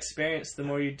 the more experience, the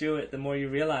more you do it, the more you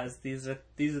realize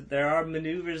there are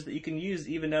maneuvers that you can use,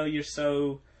 even though you're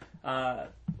so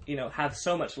have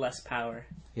so much less power.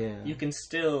 Yeah. You can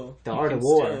still the art of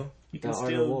war.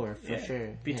 For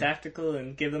sure. Be tactical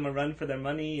and give them a run for their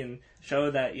money and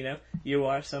show that, you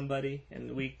are somebody,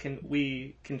 and we can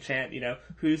chant,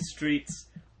 whose streets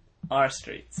are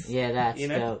streets. Yeah, that's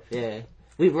dope. Yeah.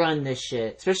 We run this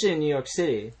shit, especially in New York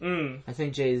City. I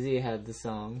think Jay-Z had the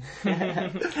song.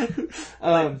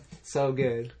 So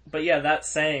good. But yeah, that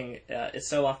saying is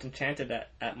so often chanted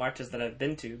at marches that I've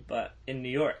been to, but in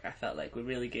New York, I felt like we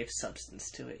really gave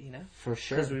substance to it, For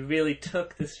sure. Because we really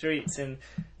took the streets, and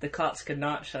the cops could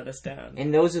not shut us down.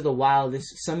 And those are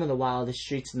some of the wildest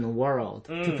streets in the world.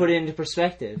 To put it into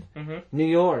perspective. New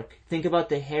York, think about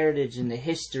the heritage and the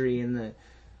history and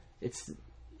it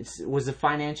was a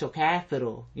financial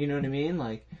capital. You know what I mean?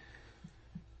 Like,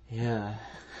 yeah.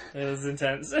 It was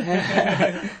intense.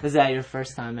 Was that your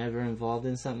first time ever involved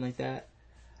in something like that?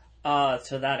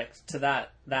 To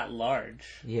that large.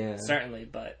 Yeah. Certainly,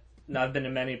 but no, I've been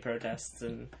to many protests,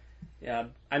 and yeah,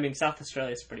 I mean, South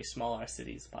Australia is pretty small. Our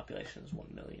city's population is 1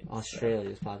 million.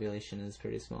 Australia's population is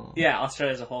pretty small. Yeah,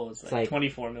 Australia as a whole is like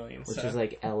 24 million. Which is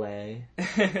like LA.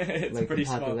 It's like pretty the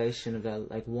population small. Of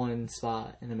like one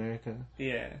spot in America.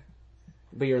 Yeah.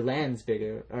 But your land's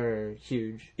bigger, or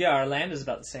huge. Yeah, our land is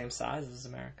about the same size as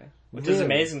America. Which is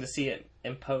amazing to see it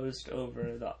imposed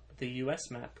over the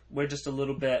U.S. map. We're just a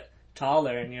little bit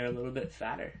taller, and you're a little bit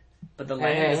fatter. But the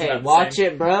land is about watch the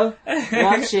same. It, bro.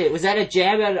 Watch it. Was that a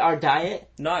jab at our diet?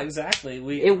 Not exactly.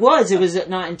 It was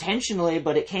not intentionally,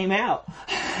 but it came out.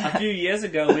 A few years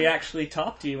ago, we actually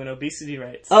topped you in obesity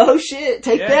rates. Oh shit,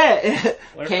 take that.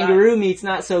 Kangaroo meat's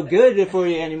not so good for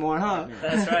you anymore, huh?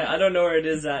 That's right. I don't know where it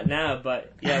is at now,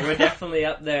 but yeah, we're definitely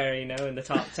up there, in the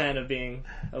top 10 of being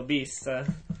obese.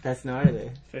 That's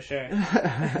gnarly. For sure.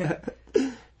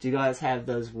 Do you guys have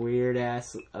those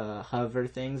weird-ass hover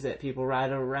things that people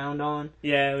ride around on?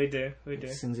 Yeah, we do.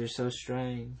 These things are so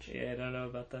strange. Yeah, I don't know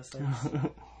about those things.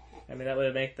 I mean, that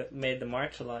would have made the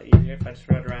march a lot easier if I just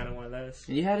rode around on one of those.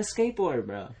 You had a skateboard,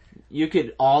 bro. You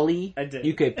could ollie. I did.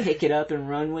 You could pick it up and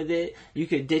run with it. You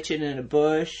could ditch it in a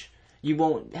bush. You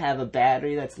won't have a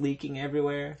battery that's leaking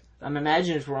everywhere. I'm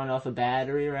imagining it's run off a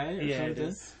battery, right? Or yeah, something? It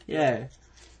is. Yeah.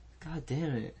 God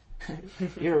damn it.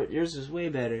 Yours is way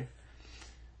better.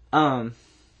 We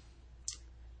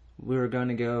were going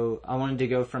to go... I wanted to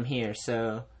go from here,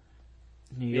 so...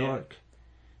 New York.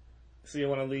 So you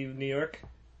want to leave New York?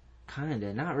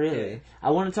 Kinda, not really. Yeah.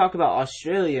 I want to talk about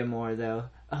Australia more, though.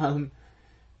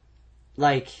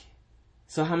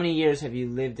 So how many years have you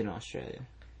lived in Australia?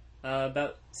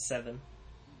 About 7.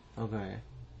 Okay.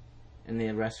 And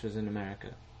the rest was in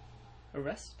America? A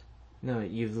rest? No,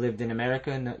 you've lived in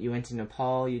America, no, you went to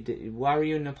Nepal, why were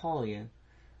you in Nepal again?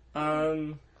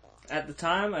 At the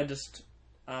time, I just,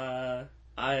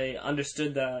 I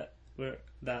understood that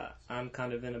I'm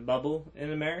kind of in a bubble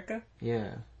in America.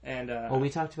 Yeah. And, well, we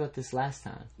talked about this last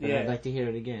time, but I'd like to hear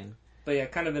it again. But yeah,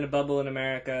 kind of in a bubble in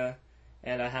America,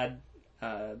 and I had,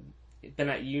 been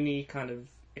at uni kind of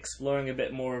exploring a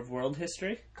bit more of world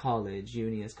history. College.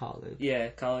 Uni is college. Yeah,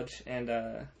 college, and,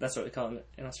 that's what we call it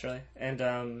in Australia.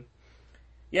 And,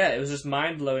 yeah, it was just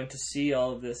mind-blowing to see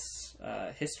all of this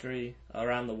history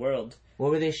around the world. What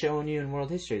were they showing you in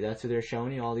world history? That's what they're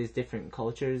showing you, all these different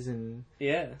cultures, and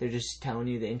Yeah. they're just telling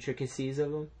you the intricacies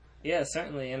of them? Yeah,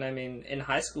 certainly. And I mean, in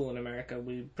high school in America,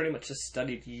 we pretty much just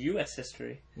studied U.S.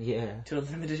 history Yeah. to a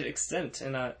limited extent.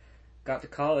 And I got to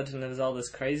college and there was all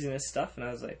this craziness stuff, and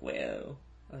I was like, whoa,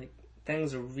 like,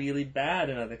 things are really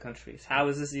bad in other countries. How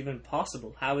is this even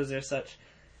possible? How is there such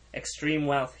extreme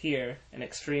wealth here and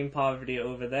extreme poverty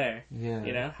over there? Yeah.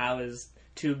 You know, how is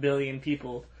 2 billion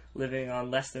people living on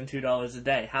less than $2 a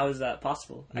day? How is that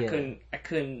possible? Yeah. I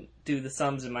couldn't do the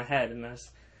sums in my head, and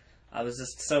I was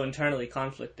just so internally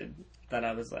conflicted that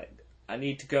I was like, I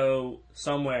need to go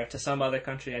somewhere, to some other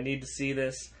country. I need to see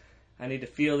this. I need to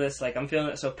feel this. Like, I'm feeling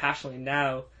it so passionately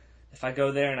now. If I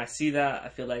go there and I see that, I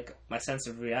feel like my sense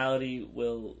of reality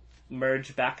will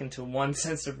merge back into one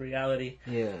sense of reality,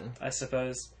 Yeah. I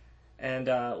suppose. And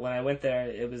when I went there,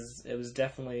 it was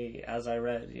definitely as I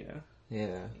read, you know.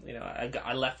 Yeah. You know,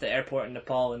 I left the airport in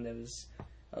Nepal, and there was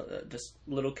just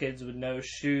little kids with no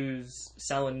shoes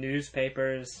selling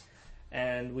newspapers,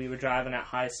 and we were driving at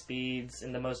high speeds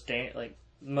in the most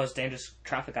dangerous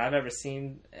traffic I've ever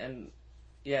seen. And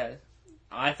yeah,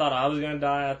 I thought I was gonna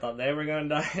die. I thought they were gonna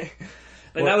die.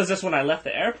 But that was just when I left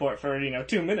the airport for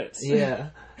 2 minutes. Yeah.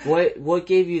 What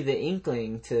gave you the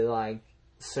inkling to like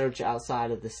search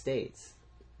outside of the States?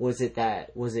 Was it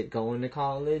going to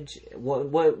college?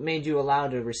 What made you allow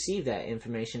to receive that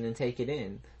information and take it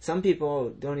in? Some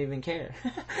people don't even care.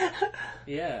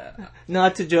 Yeah.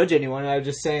 Not to judge anyone, I'm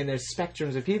just saying there's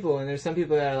spectrums of people, and there's some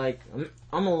people that are like,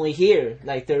 I'm only here,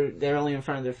 like they're only in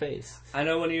front of their face. I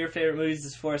know one of your favorite movies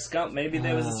is Forrest Gump. Maybe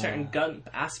there was a certain Gump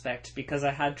aspect because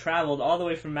I had traveled all the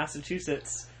way from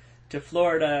Massachusetts to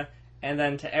Florida and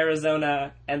then to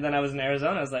Arizona, and then I was in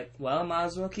Arizona. I was like, well, might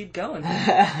as well keep going.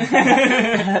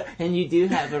 And you do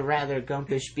have a rather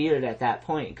Gumpish beard at that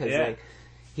point, because like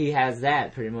he has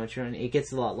that pretty much running. It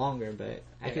gets a lot longer, but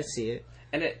I could see it.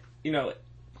 And it,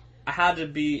 I had to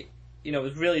be, it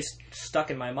was really stuck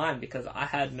in my mind because I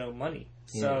had no money.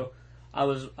 So I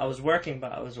was working,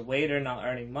 but I was a waiter, not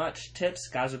earning much tips.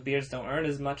 Guys with beards don't earn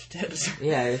as much tips.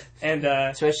 Yeah. And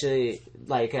especially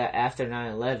like after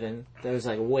 9/11, that was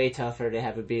like way tougher to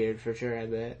have a beard for sure, I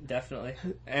bet. Definitely.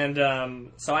 And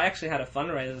so I actually had to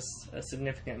fundraise a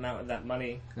significant amount of that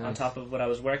money on top of what I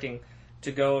was working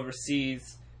to go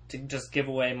overseas to just give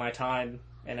away my time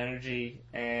and energy.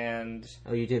 And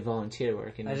you did volunteer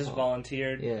work in I just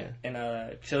volunteered in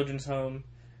a children's home,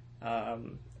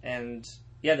 and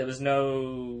yeah, there was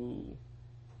no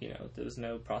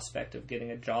prospect of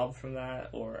getting a job from that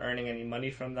or earning any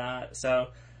money from that. So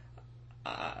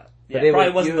it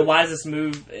probably wasn't the wisest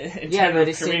move in terms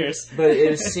of careers. But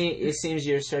it seems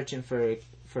you're searching for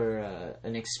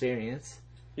an experience.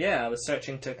 Yeah, I was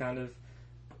searching to kind of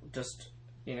just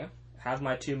have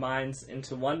my two minds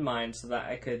into one mind so that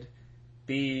I could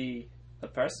be a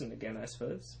person again, I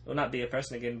suppose. Well, not be a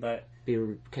person again, but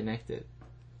be connected.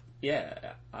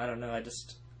 Yeah, I don't know. I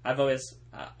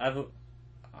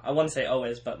wouldn't say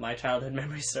always, but my childhood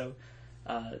memory's so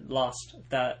lost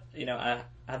that I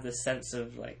have this sense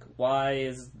of like, why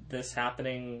is this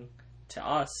happening to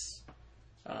us,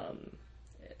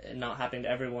 and not happening to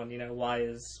everyone?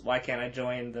 Why can't I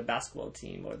join the basketball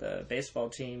team or the baseball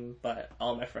team, but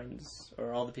all my friends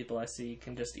or all the people I see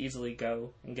can just easily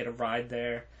go and get a ride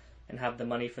there and have the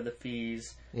money for the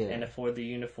fees and afford the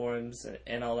uniforms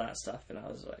and all that stuff? And I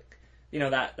was like,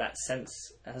 that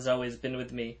sense has always been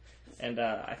with me, and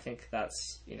I think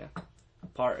that's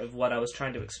part of what I was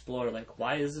trying to explore. Like,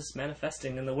 why is this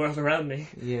manifesting in the world around me?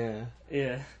 Yeah.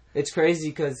 Yeah. It's crazy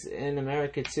because in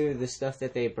America too, the stuff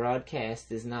that they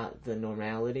broadcast is not the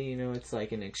normality. It's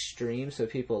like an extreme, so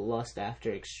people lust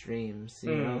after extremes.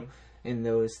 In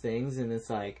those things, and it's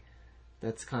like,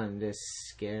 that's kind of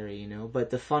scary, But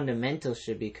the fundamentals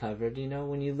should be covered,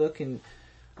 When you look in,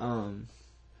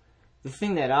 the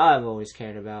thing that I've always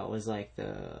cared about was like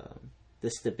the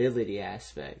stability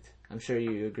aspect. I'm sure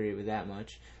you agree with that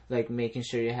much. Like making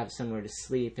sure you have somewhere to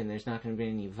sleep and there's not going to be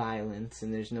any violence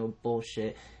and there's no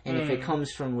bullshit. And if it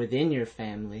comes from within your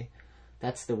family,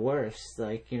 that's the worst.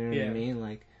 Like, you know what I mean?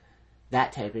 Like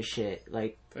that type of shit,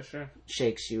 like, for sure,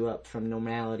 shakes you up from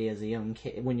normality as a young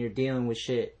kid. When you're dealing with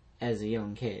shit as a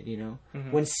young kid,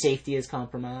 when safety is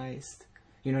compromised,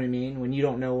 you know what I mean? When you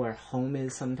don't know where home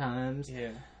is sometimes.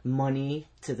 Yeah. Money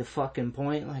to the fucking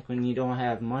point, like when you don't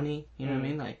have money, you know what I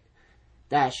mean? Like,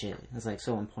 that shit is like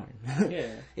so important.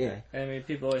 Yeah. I mean,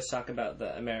 people always talk about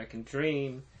the American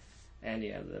dream, and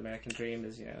the American dream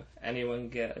is anyone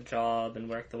get a job and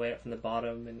work their way up from the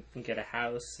bottom and get a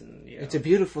house, and it's a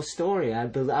beautiful story. I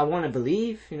want to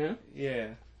believe, Yeah,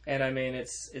 and I mean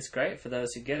it's great for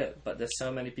those who get it, but there's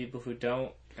so many people who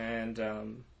don't, And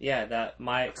that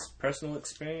my personal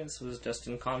experience was just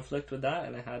in conflict with that,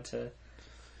 and I had to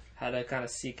kind of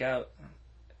seek out,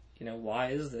 why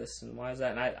is this and why is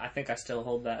that, and I think I still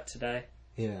hold that today.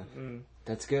 Yeah,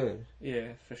 that's good. Yeah,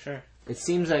 for sure. It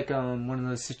seems like one of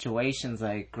those situations,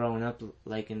 like growing up,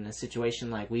 like in a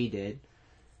situation like we did,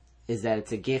 is that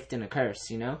it's a gift and a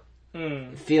curse.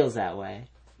 It feels that way,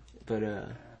 but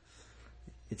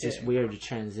it's just weird to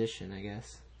transition, I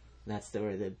guess. That's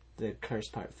where the curse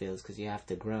part feels, because you have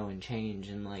to grow and change,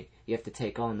 and like you have to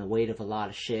take on the weight of a lot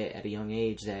of shit at a young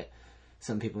age that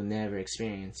some people never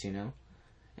experience,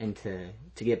 and to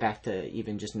get back to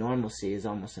even just normalcy is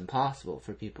almost impossible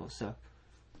for people. So,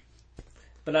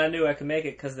 but I knew I could make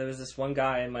it because there was this one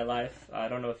guy in my life. I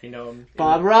don't know if you know him.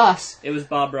 Bob Ross. It was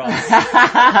Bob Ross.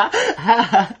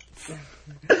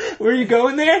 Were you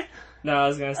going there? No, I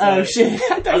was gonna say. Oh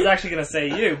shit! I was actually gonna say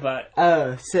you, but.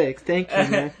 Oh, sick! Thank you,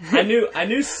 man. I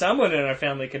knew someone in our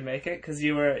family could make it because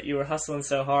you were hustling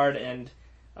so hard, and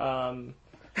I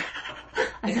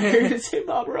thought you were gonna say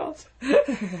Bob Ross.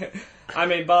 I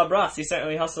mean, Bob Ross. He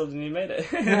certainly hustled and you made it.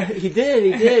 He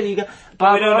did. He got.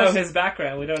 Bob we don't Ross, know his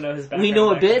background. We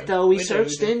know a bit though. We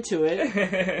searched into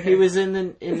it. He was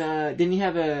didn't he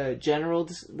have a general?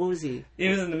 What was he? He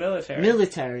was in the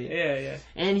military. Yeah.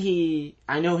 And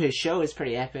I know his show is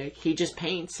pretty epic. He just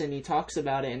paints and he talks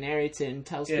about it and narrates it and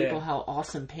tells people how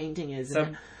awesome painting is. So,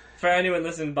 for anyone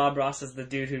listening, Bob Ross is the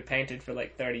dude who painted for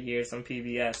like 30 years on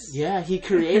PBS. Yeah, he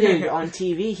created on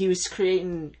TV. He was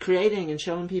creating and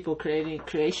showing people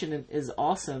creation is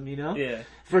awesome, Yeah.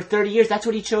 For 30 years, that's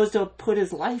what he chose to put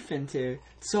his life into.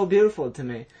 It's so beautiful to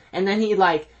me. And then he,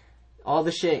 all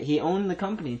the shit, he owned the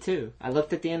company too. I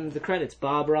looked at the end of the credits,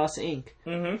 Bob Ross Inc.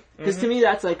 Because to me,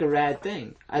 that's like a rad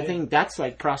thing. I think that's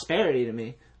like prosperity to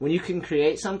me. When you can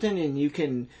create something and you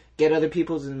can get other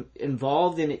people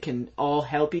involved and it can all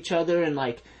help each other and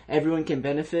like everyone can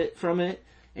benefit from it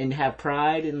and have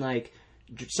pride and like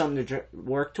something to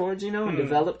work towards, and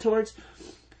develop towards.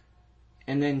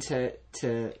 And then to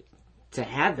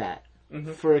have that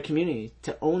for a community,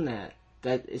 to own that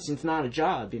it's not a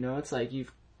job, it's like you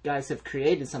guys have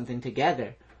created something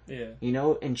together,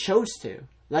 and chose to.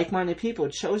 Like-minded people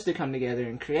chose to come together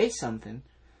and create something.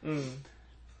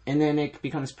 And then it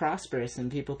becomes prosperous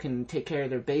and people can take care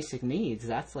of their basic needs.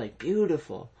 That's like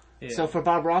beautiful. Yeah. So for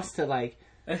Bob Ross to like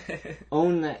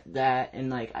own that and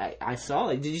like I saw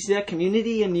did you see that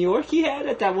community in New York he had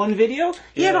at that one video?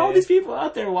 He had all these people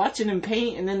out there watching him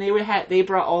paint, and then they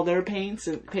brought all their paints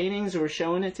and paintings and were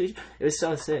showing it to each. It was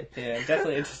so sick. Yeah, I'm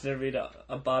definitely interested to read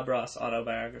a Bob Ross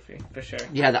autobiography for sure.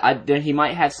 Yeah, he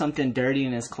might have something dirty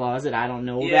in his closet I don't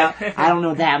know about. I don't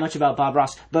know that much about Bob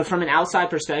Ross, but from an outside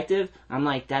perspective, I'm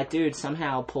like, that dude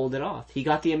somehow pulled it off. He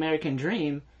got the American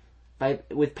dream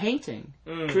with painting,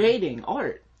 creating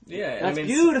art. Yeah, that's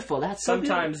beautiful. That's so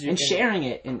sometimes beautiful. Sharing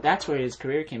it, and that's where his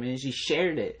career came in. Is he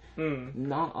shared it?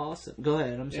 Not awesome. Go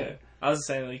ahead. I'm sorry. Yeah. I was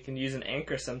saying you can use an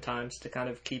anchor sometimes to kind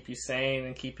of keep you sane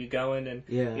and keep you going. And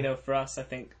for us, I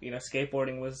think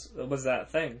skateboarding was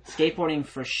that thing. Skateboarding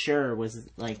for sure was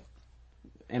like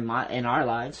in our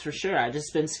lives for sure. I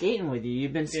just been skating with you.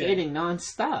 You've been skating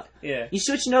nonstop. Yeah. You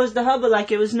switched nose to hubba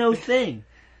like it was no thing.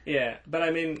 Yeah, but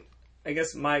I mean, I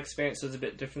guess my experience was a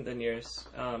bit different than yours.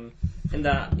 In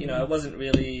that,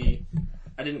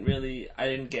 I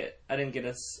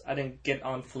didn't get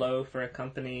on Flow for a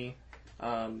company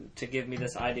to give me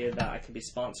this idea that I could be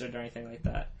sponsored or anything like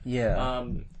that. Yeah.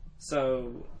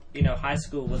 So, high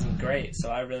school wasn't great, so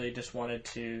I really just wanted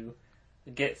to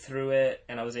get through it,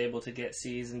 and I was able to get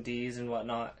C's and D's and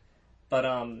whatnot. But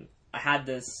I had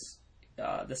this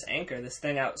anchor, this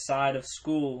thing outside of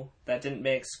school that didn't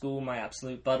make school my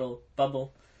absolute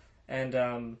bubble. And,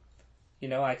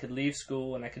 I could leave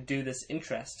school and I could do this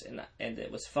interest, and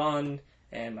it was fun,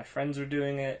 and my friends were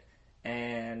doing it,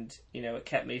 and, it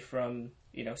kept me from,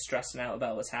 stressing out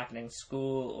about what's happening in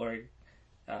school or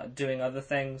doing other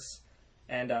things.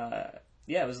 And,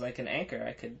 it was like an anchor.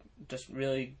 I could just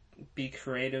really be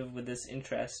creative with this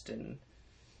interest and...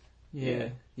 Yeah,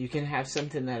 you can have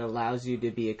something that allows you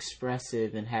to be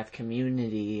expressive and have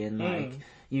community and like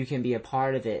you can be a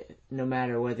part of it no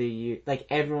matter whether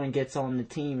everyone gets on the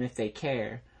team if they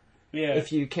care. Yeah.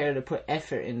 If you care to put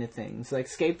effort into things. Like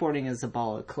skateboarding is a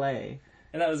ball of clay.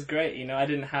 And that was great, I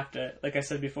didn't have to, like I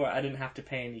said before, I didn't have to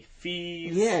pay any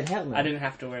fees. Yeah, it helped me. I didn't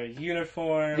have to wear a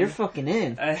uniform. You're fucking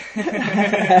in.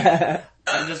 I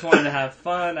just wanted to have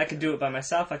fun. I could do it by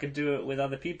myself. I could do it with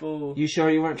other people. You sure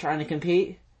you weren't trying to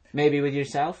compete? Maybe with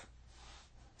yourself?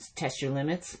 test your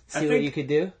limits, I see what think you could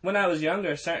do. When I was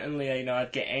younger, certainly,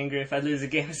 I'd get angry if I'd lose a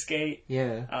game of skate.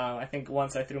 Yeah. I think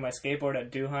once I threw my skateboard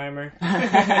at Duheimer.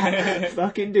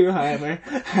 Fucking Duheimer.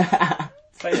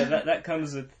 But yeah, that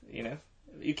comes with,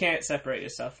 you can't separate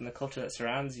yourself from the culture that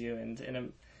surrounds you.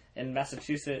 And in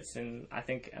Massachusetts, and I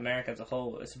think America as a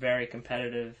whole, it's very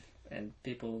competitive, and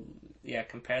people,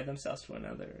 compare themselves to one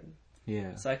another.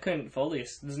 Yeah. So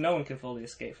no one can fully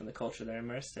escape from the culture they're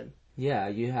immersed in. Yeah,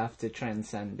 you have to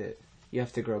transcend it. You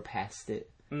have to grow past it.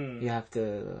 You have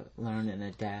to learn and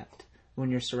adapt. When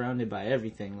you're surrounded by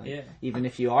everything, even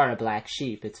if you are a black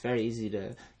sheep, it's very easy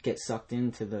to get sucked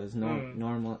into those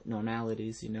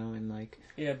normalities, and like...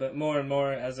 Yeah, but more and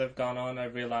more as I've gone on,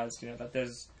 I've realized, that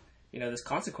there's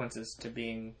consequences to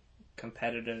being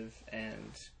competitive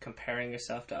and comparing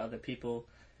yourself to other people.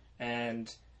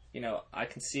 And, I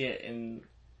can see it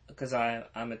because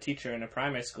I'm a teacher in a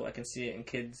primary school, I can see it in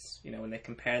kids, when they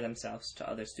compare themselves to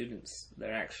other students,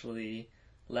 they're actually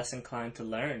less inclined to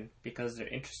learn because they're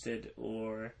interested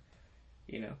or,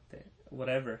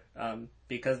 whatever.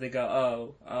 Because they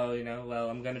go, well,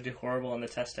 I'm going to do horrible on the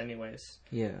test anyways.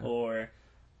 Yeah. Or,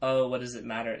 what does it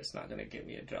matter? It's not going to give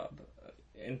me a job.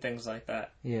 And things like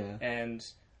that. Yeah. And,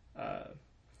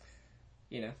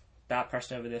 that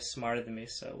person over there is smarter than me,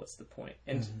 so what's the point?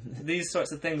 And these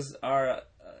sorts of things are,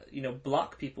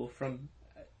 block people from,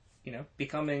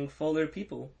 becoming fuller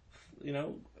people,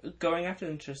 going after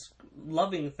and just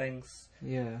loving things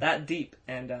that deep.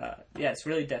 And, it's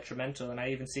really detrimental. And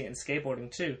I even see it in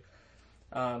skateboarding too.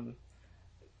 Some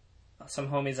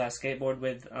homies I skateboard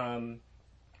with,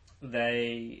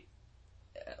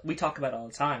 we talk about it all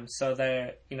the time. So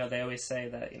they always say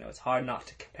that, it's hard not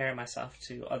to compare myself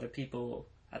to other people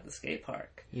at the skate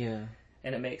park. Yeah.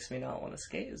 And it makes me not want to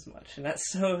skate as much. And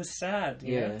that's so sad,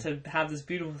 you know, to have this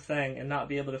beautiful thing and not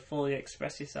be able to fully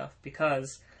express yourself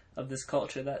because of this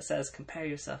culture that says compare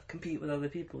yourself, compete with other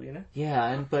people,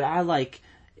 Yeah, but I like,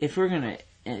 if we're going to,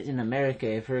 in America,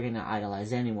 if we're going to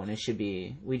idolize anyone, it should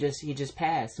be, he just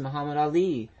passed, Muhammad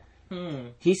Ali.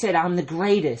 He said, I'm the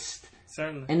greatest.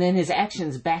 Certainly. And then his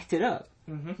actions backed it up.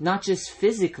 Not just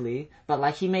physically, but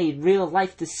like he made real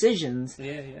life decisions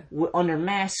under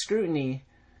mass scrutiny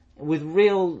with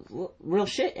real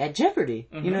shit at jeopardy.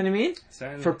 You know what I mean?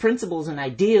 Certainly. For principles and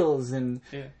ideals, and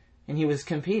he was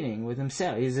competing with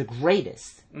himself. He's the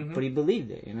greatest, but he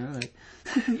believed it. On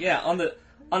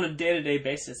a day-to-day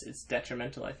basis, it's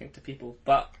detrimental, I think, to people.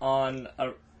 But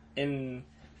in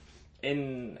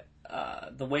the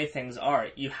way things are,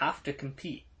 you have to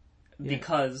compete.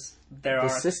 Because there are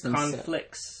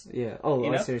conflicts. Yeah. Oh, I see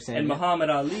what you're saying. And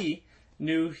Muhammad Ali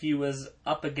knew he was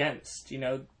up against,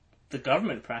 the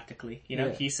government practically.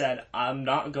 He said, I'm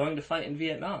not going to fight in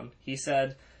Vietnam. He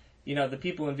said, the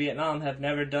people in Vietnam have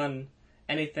never done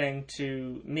anything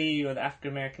to me or the African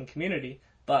American community,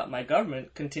 but my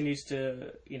government continues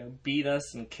to, beat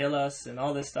us and kill us and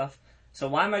all this stuff. So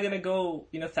why am I going to go,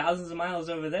 thousands of miles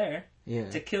over there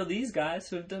to kill these guys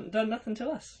who have done nothing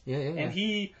to us? And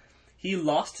he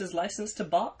lost his license to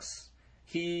box.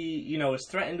 He, was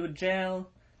threatened with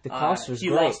jail. The cost was great.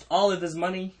 He lost all of his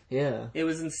money. Yeah. It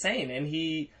was insane. And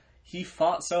he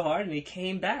fought so hard and he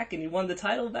came back and he won the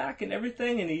title back and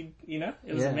everything. And it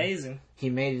was amazing.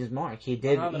 He made his mark. He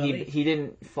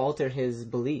didn't falter his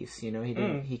beliefs.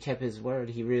 He kept his word.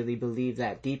 He really believed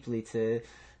that deeply to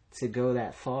go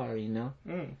that far,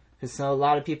 Because a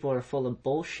lot of people are full of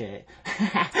bullshit.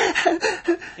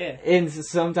 And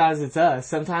sometimes it's us.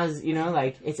 Sometimes,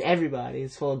 it's everybody.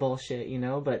 It's full of bullshit,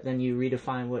 But then you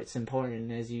redefine what's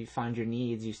important. As you find your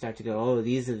needs, you start to go, oh,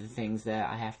 these are the things that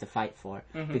I have to fight for.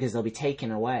 Because they'll be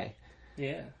taken away.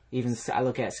 Yeah. Even I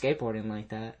look at skateboarding like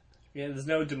that. Yeah, there's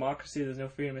no democracy, there's no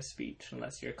freedom of speech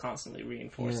unless you're constantly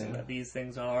reinforcing that these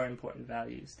things are important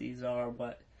values. These are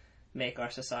what make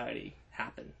our society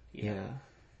happen. Yeah.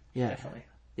 Definitely.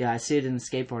 Yeah, I see it in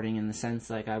skateboarding in the sense,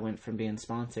 like, I went from being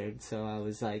sponsored, so I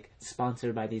was, like,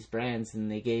 sponsored by these brands, and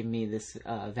they gave me this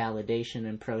validation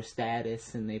and pro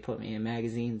status, and they put me in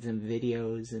magazines and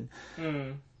videos,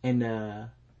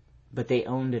 but they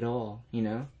owned it all,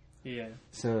 Yeah.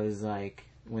 So it was like,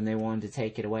 when they wanted to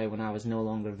take it away, when I was no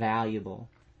longer valuable,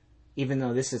 even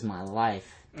though this is my life,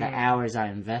 the hours I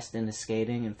invest into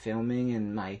skating and filming,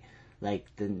 and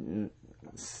the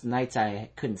nights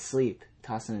I couldn't sleep,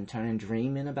 tossing and turning,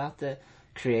 dreaming about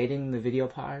creating the video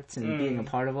parts and being a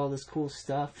part of all this cool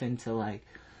stuff, and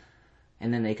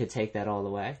then they could take that all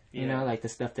away, like the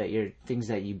stuff things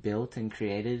that you built and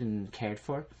created and cared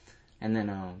for, and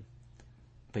then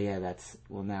but yeah,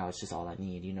 now it's just all I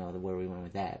need, where we went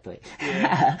with that, but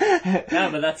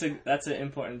no, but that's an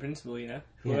important principle,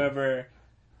 whoever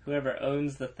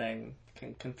owns the thing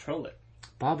can control it.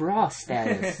 Bob Ross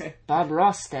status. Bob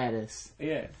Ross status.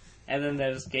 Yeah. And then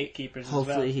there's gatekeepers as well.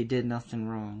 Hopefully he did nothing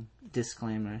wrong.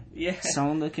 Disclaimer. Yeah.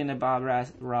 Someone look into Bob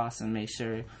Ross and make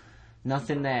sure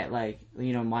nothing that, like,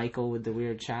 you know, Michael with the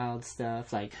weird child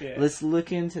stuff. Like, let's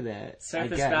look into that.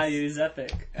 Surface value is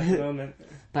epic at the moment.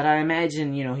 But I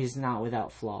imagine, you know, he's not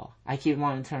without flaw. I keep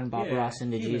wanting to turn Bob Ross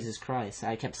into Jesus Christ.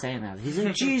 I kept saying that. He's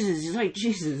like Jesus. He's like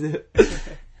Jesus.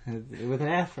 With an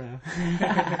afro.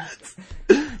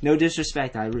 No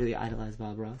disrespect. I really idolize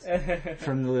Bob Ross.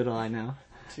 From the little I know.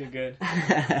 Too good.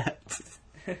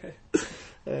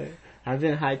 I've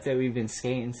been hyped that we've been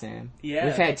skating, Sam. Yeah.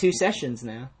 We've had 2 sessions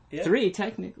now. Yeah. 3,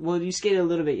 technically. Well, you skated a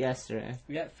little bit yesterday.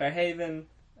 Yeah, Fairhaven.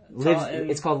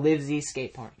 It's called Livesey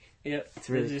Skate Park. Yep. It's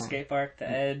really Livesey fun. Skate Park, the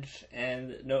Edge,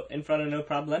 and in front of No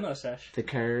Problemo Sesh. The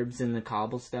curbs and the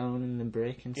cobblestone and the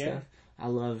brick and stuff. I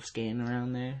love skating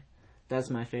around there. That's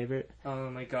my favorite. Oh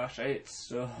my gosh, I ate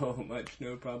so much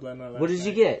No Problemo last What did you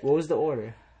night. get? What was the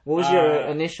order? What was your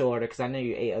initial order? Because I know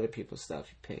you ate other people's stuff,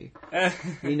 you pig.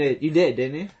 You did,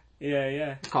 didn't you?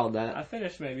 Yeah. Called that. I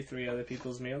finished maybe 3 other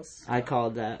people's meals. I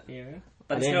called that. Yeah.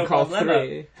 I But it's didn't no call problemo.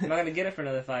 3. I'm not going to get it for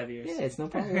another 5 years. Yeah, it's no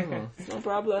problemo. It's no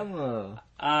problemo.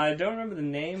 I don't remember the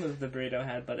name of the burrito I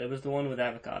had, but it was the one with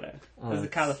avocado. It was the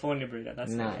California burrito.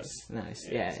 That's nice. Yeah,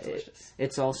 Yeah, it's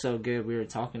it's also good. We were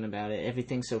talking about it.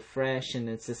 Everything's so fresh, and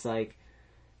it's just like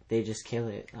they just kill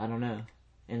it. I don't know.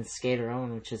 And it's skater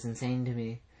owned, which is insane to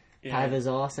me. Yeah. Paiva's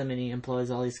awesome, and he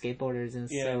employs all these skateboarders, and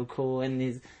it's so cool. And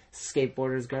these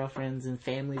skateboarders' girlfriends and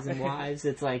families and wives.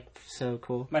 It's like so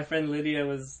cool. My friend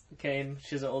Lydia came.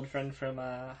 She's an old friend from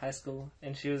high school,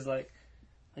 and she was like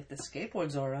the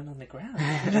skateboards all around on the ground.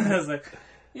 And I was like,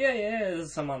 yeah,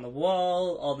 there's some on the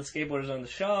wall. All the skateboarders are in the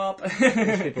shop.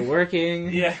 There's people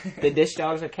working. Yeah. The dish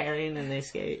dogs are carrying, and they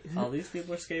skate. All these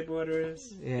people are skateboarders.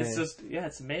 Yeah. It's just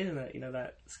it's amazing that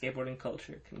that skateboarding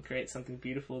culture can create something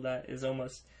beautiful that is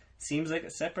almost. Seems like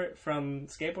it's separate from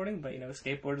skateboarding, but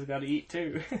skateboarders got to eat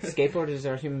too. Skateboarders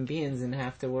are human beings and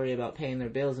have to worry about paying their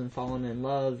bills and falling in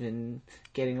love and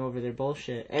getting over their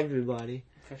bullshit. Everybody.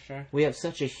 For sure. We have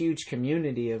such a huge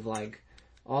community of like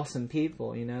awesome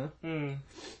people, you know?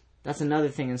 That's another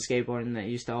thing in skateboarding that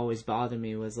used to always bother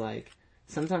me was like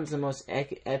sometimes the most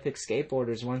epic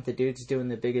skateboarders weren't the dudes doing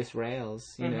the biggest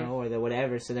rails, you know, or the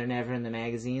whatever, so they're never in the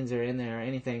magazines or in there or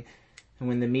anything. And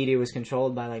when the media was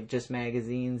controlled by like just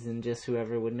magazines and just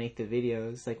whoever would make the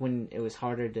videos, like when it was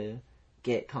harder to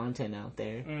get content out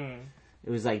there, it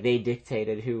was like they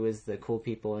dictated who was the cool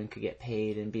people and could get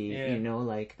paid and be, you know,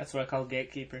 like... That's what I call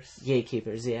gatekeepers.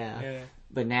 Gatekeepers, yeah.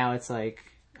 But now it's like,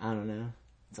 I don't know.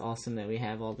 It's awesome that we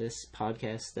have all this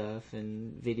podcast stuff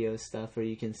and video stuff where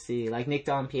you can see. Like Nick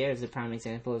Dompierre is a prime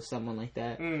example of someone like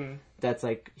that. That's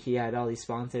like, he had all these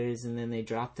sponsors and then they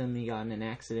dropped him. He got in an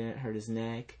accident, hurt his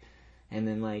neck. And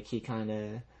then, like, he kind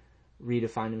of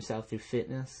redefined himself through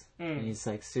fitness. And he's,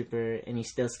 like, super... And he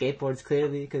still skateboards,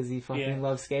 clearly, because he fucking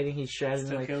loves skating. He's shredding.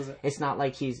 Still like, kills it. It's not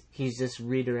like he's just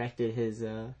redirected his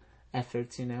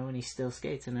efforts, you know, and he still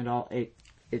skates. And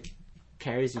it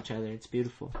carries each other. It's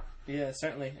beautiful. Yeah,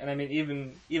 certainly. And, I mean,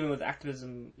 even with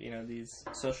activism, these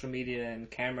social media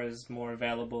and cameras more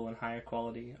available and higher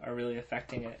quality are really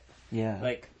affecting it. Yeah.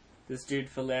 Like, this dude,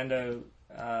 Philando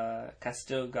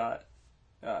Castile, got...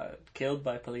 killed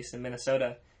by police in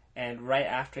Minnesota, and right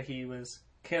after he was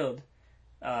killed,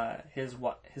 his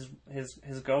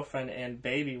girlfriend and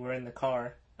baby were in the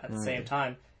car at the same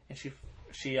time, and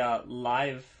she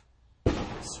live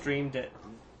streamed it.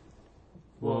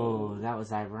 Whoa, that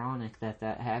was ironic that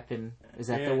happened. Is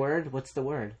that the word? What's the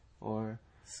word? Or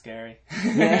scary.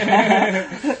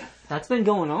 That's been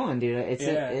going on, dude. It's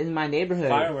in my neighborhood.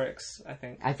 Fireworks, I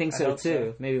think. I think so too.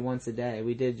 So. Maybe once a day.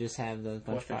 We did just have the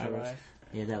bunch of fireworks. July.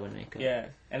 Yeah, that would make up. Yeah,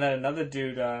 and then another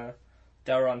dude,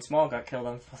 Delron Small, got killed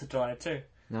on 4th of July too.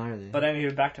 Gnarly. But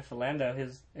anywho, back to Philando,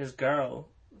 his girl.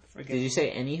 Did you say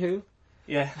anywho?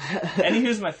 Yeah.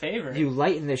 Anywho's my favorite. You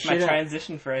lighten the shit my up.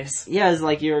 transition phrase. Yeah, it's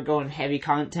like you were going heavy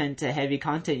content to heavy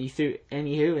content. You threw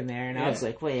anywho in there, and I was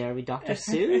like, wait, are we Dr.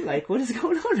 Sue? Like, what is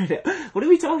going on right now? What are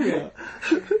we talking about?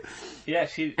 Yeah,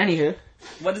 Anywho.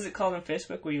 What is it called on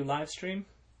Facebook where you live stream?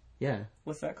 Yeah.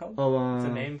 What's that called? Oh, What's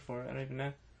the name for it? I don't even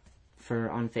know.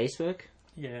 On Facebook?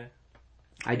 Yeah.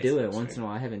 I do it once in a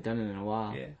while. I haven't done it in a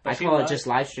while. Yeah. I call it just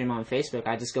live stream on Facebook.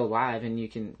 I just go live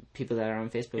and people that are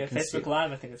on Facebook can Facebook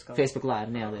Live, I think it's called. Facebook Live,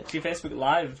 nailed it. She Facebook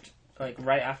Lived, like,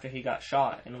 right after he got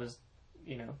shot and was,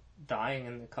 dying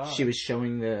in the car. She was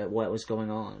showing what was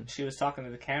going on. She was talking to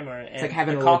the camera, and like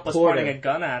having the a cop was reporter. pointing a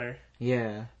gun at her.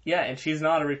 Yeah. Yeah, and she's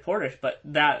not a reporter, but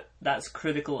that's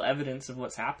critical evidence of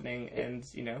what's happening, and,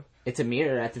 you know. It's a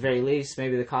mirror, at the very least.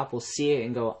 Maybe the cop will see it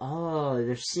and go, oh,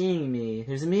 they're seeing me.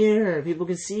 There's a mirror. People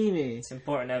can see me. It's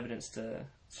important evidence to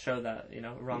show that, you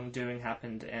know, wrongdoing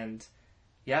happened, and,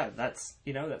 yeah, that's,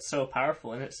 you know, that's so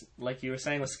powerful. And it's, like you were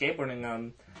saying with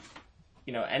skateboarding,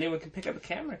 you know, anyone can pick up a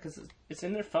camera because it's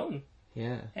in their phone.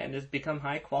 Yeah. And it's become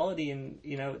high quality, and,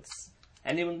 you know, it's...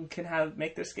 Anyone can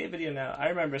make their skate video now. I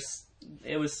remember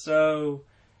it was so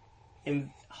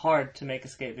hard to make a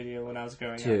skate video when I was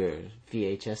growing up. Dude,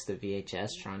 VHS to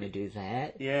VHS trying to do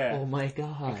that? Yeah. Oh my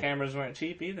god. And cameras weren't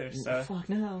cheap either, so... Fuck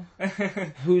no.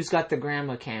 Who's got the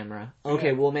grandma camera? Okay,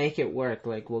 yeah. We'll make it work.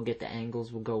 Like, we'll get the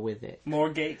angles, we'll go with it.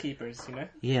 More gatekeepers, you know?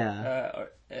 Yeah.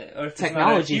 Or if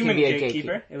technology it's not a human can be a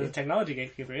gatekeeper. It was a technology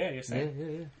gatekeeper, yeah, you're saying.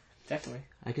 Yeah. Definitely.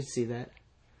 I could see that.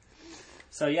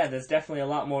 So yeah, there's definitely a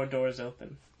lot more doors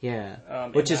open. Yeah,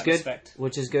 which is good. Respect.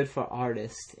 Which is good for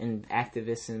artists and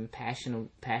activists and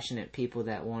passionate people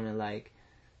that want to like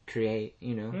create,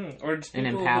 you know, or just people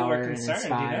and empower who are concerned, and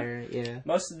inspire. You know? Yeah.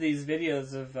 Most of these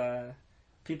videos of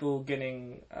people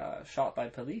getting shot by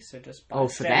police are just for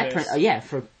that.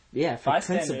 For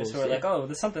bystanders principles. who are like, oh,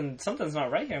 there's something's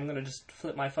not right here. I'm gonna just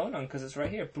flip my phone on because it's right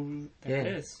here. Boom, there it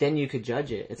is. Then you could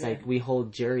judge it. It's like we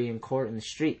hold jury in court in the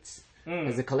streets.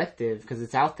 As a collective, because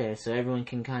it's out there, so everyone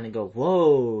can kind of go,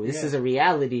 whoa, this is a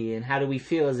reality, and how do we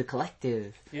feel as a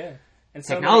collective? Yeah. And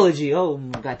technology, I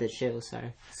got that chill,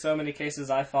 sorry. So many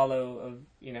cases I follow of,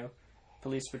 you know,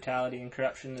 police brutality and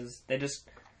corruption is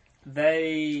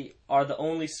they are the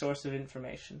only source of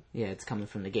information. Yeah, it's coming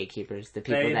from the gatekeepers, the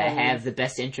people that have the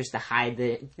best interest to hide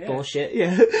the bullshit.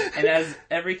 Yeah. And as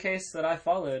every case that I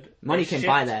followed... Money can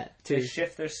buy that, too. They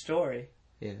shift their story.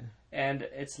 Yeah. And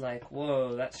it's like,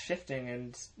 whoa, that's shifting,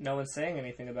 and no one's saying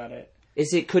anything about it.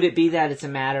 Could it be that it's a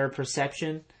matter of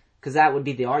perception? Because that would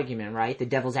be the argument, right? The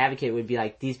devil's advocate would be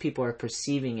like, these people are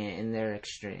perceiving it in their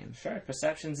extreme. Sure,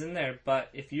 perception's in there,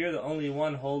 but if you're the only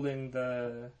one holding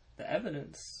the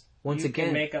evidence, you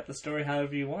can make up the story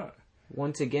however you want.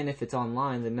 Once again, if it's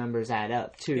online, the numbers add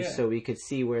up, too, so we could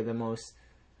see where the most...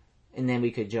 And then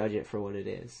we could judge it for what it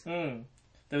is. There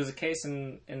was a case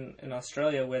in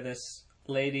Australia where this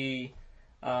lady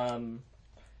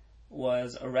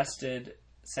was arrested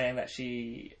saying that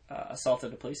she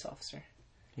assaulted a police officer.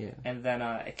 Yeah. And then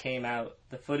it came out,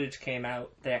 the footage came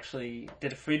out, they actually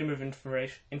did a Freedom of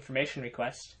Information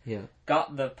request. Yeah.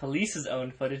 Got the police's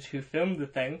own footage who filmed the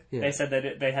thing. Yeah. They said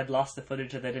that they had lost the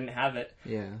footage or they didn't have it.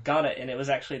 Yeah. Got it, and it was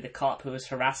actually the cop who was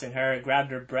harassing her,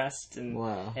 grabbed her breast and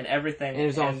everything. And it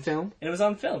was on film? And it was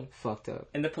on film. Fucked up.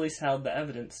 And the police held the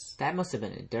evidence. That must have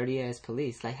been a dirty-ass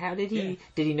police. Like, how did he... Yeah.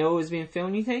 Did he know it was being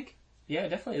filmed, you think? Yeah,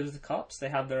 definitely. It was the cops. They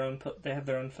had their own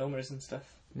filmers and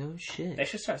stuff. No shit. They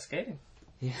should start skating.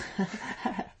 Yeah.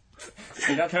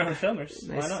 They got their own filmers.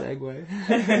 Nice Why not?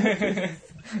 Segue.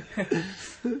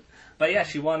 But yeah,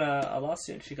 she won a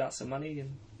lawsuit. She got some money,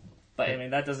 but I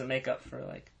mean that doesn't make up for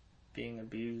like being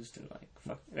abused and like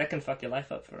that can fuck your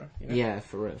life up for you know? Yeah,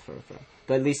 for real.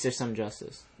 But at least there's some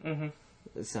justice. Mm-hmm.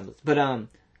 But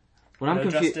what I'm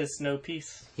confused. No justice, no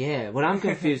peace. Yeah, what I'm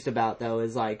confused about though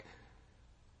is like,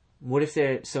 what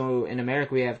if so in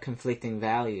America we have conflicting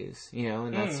values, you know,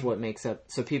 and that's what makes up,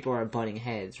 so people are butting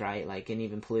heads, right? Like, and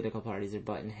even political parties are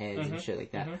butting heads and shit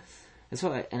like that. That's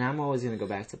what and I'm always going to go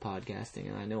back to podcasting,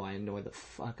 and I know I annoyed the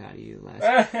fuck out of you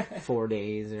last 4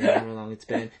 days or however long it's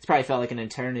been. It's probably felt like an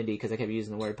eternity because I kept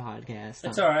using the word podcast.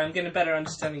 It's alright, I'm getting a better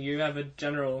understanding. You have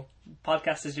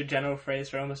podcast is your general phrase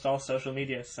for almost all social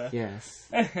media, so. Yes.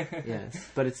 Yes.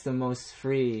 But it's the most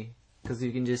free, because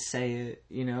you can just say it,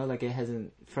 you know, like it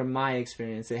hasn't, from my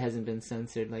experience, it hasn't been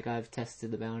censored. Like, I've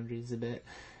tested the boundaries a bit,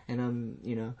 and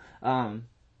you know,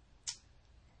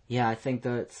 yeah, I think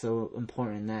that's so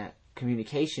important, that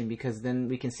communication, because then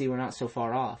we can see we're not so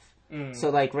far off. So,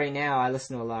 like, right now, I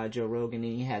listen to a lot of Joe Rogan,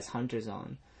 and he has hunters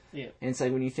on. Yeah. And it's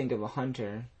like, when you think of a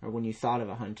hunter, or when you thought of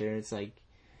a hunter, it's like,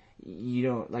 you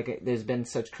don't, like, there's been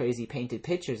such crazy painted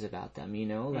pictures about them, you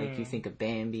know? Like, you think of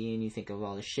Bambi, and you think of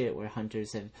all the shit where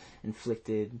hunters have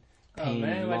inflicted pain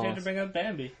and loss. Why'd you have to bring up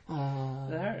Bambi?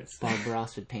 That hurts. Bob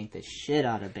Ross would paint the shit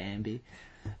out of Bambi.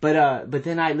 But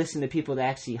then I listen to people that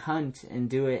actually hunt and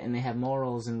do it, and they have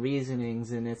morals and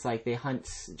reasonings, and it's like they hunt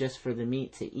just for the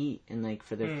meat to eat, and like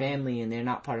for their family, and they're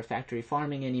not part of factory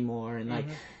farming anymore, and like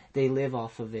they live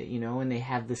off of it, you know, and they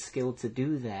have the skill to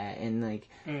do that, and like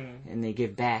and they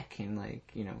give back, and like,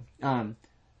 you know,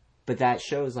 but that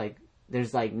shows like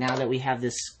there's like, now that we have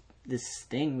this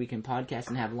thing we can podcast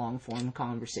and have long form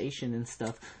conversation and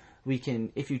stuff, we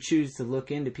can, if you choose to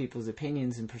look into people's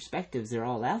opinions and perspectives, they're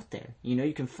all out there. You know,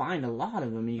 you can find a lot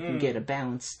of them, and you can get a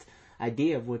balanced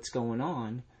idea of what's going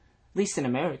on. At least in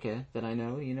America, that I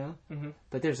know, you know. Mm-hmm.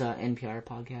 But there's a NPR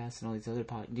podcast and all these other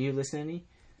podcasts. Do you listen to any?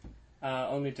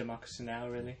 Only Democracy Now,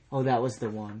 really. Oh, that was the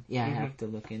one. Yeah, I have to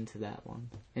look into that one.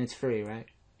 And it's free, right?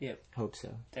 Yep. Hope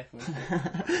so. Definitely free.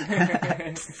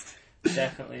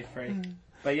 Definitely free.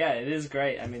 But yeah, it is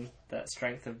great. I mean, that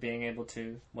strength of being able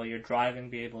to, while you're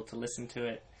driving, be able to listen to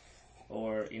it.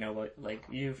 Or, you know, like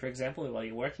you, for example, while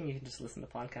you're working, you can just listen to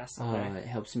podcasts all day. It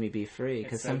helps me be free.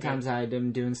 Because so sometimes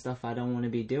I'm doing stuff I don't want to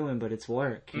be doing, but it's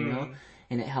work, you know?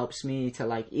 And it helps me to,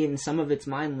 like, even some of it's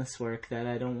mindless work that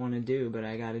I don't want to do, but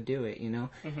I got to do it, you know?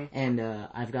 And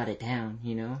I've got it down,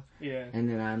 you know? Yeah. And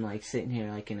then I'm, like, sitting here,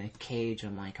 like, in a cage.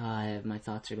 I'm like, my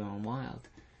thoughts are going wild.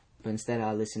 But instead,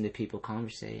 I'll listen to people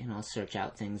conversate, and I'll search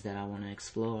out things that I want to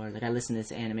explore. Like, I listen to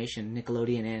this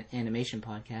Nickelodeon animation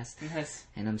podcast. Nice.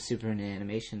 And I'm super into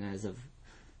animation as of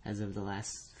the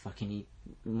last fucking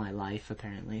my life,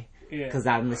 apparently. Yeah. Because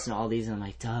I'm listening to all these, and I'm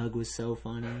like, Doug was so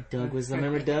funny.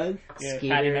 Remember Doug? Yeah,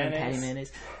 Skeeter Patty and Patty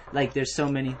Mayonnaise. Like, there's so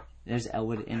many. There's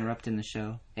Elwood interrupting the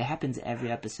show. It happens every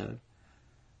episode.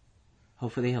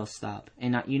 Hopefully he'll stop.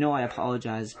 And I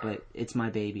apologize, but it's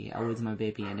my baby. Elwood's my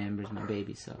baby, and Amber's my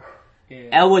baby, so. Yeah.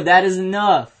 Elwood, that is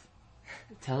enough!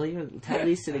 Tell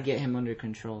Lisa to get him under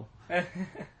control.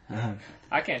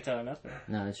 I can't tell her nothing.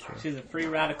 No, that's true. She's a free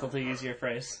radical, to use your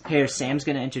phrase. Here, Sam's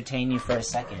gonna entertain you for a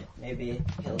second. Maybe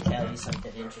he'll tell you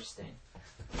something interesting.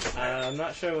 I'm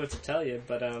not sure what to tell you,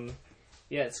 but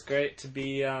yeah, it's great to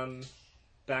be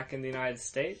back in the United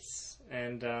States,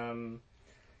 and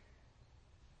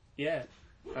yeah,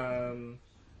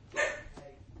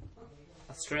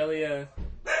 Australia.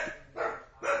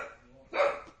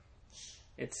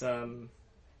 It's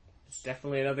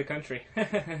definitely another country.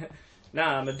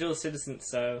 Nah, I'm a dual citizen,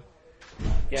 so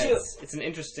yeah, it's an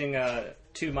interesting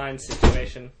two-mind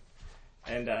situation,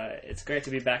 and it's great to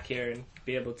be back here and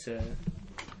be able to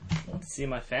see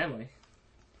my family.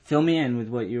 Fill me in with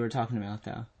what you were talking about,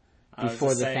 though,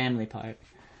 before the family part.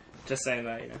 Just saying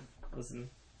that, listen,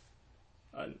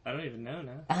 I don't even know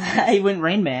now. He went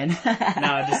Rain Man. No,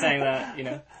 I'm just saying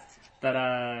that,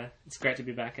 that it's great to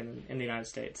be back in the United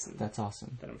States. And that's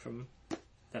awesome.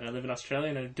 That I live in Australia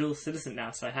and I'm a dual citizen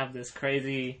now, so I have this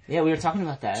crazy... Yeah, we were talking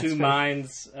about that. Two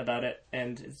minds about it,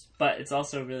 but it's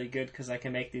also really good because I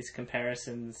can make these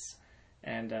comparisons,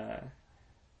 and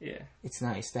yeah. It's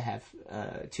nice to have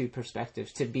two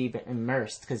perspectives, to be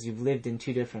immersed, because you've lived in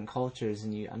two different cultures,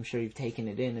 and I'm sure you've taken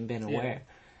it in and been aware.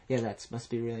 Yeah, that must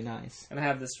be really nice. And I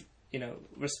have this,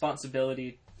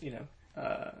 responsibility,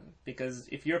 because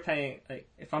if you're paying,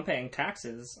 if I'm paying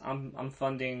taxes, I'm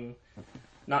funding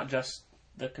not just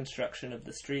the construction of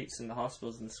the streets and the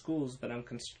hospitals and the schools, but I'm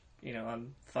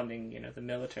funding, the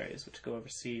militaries which go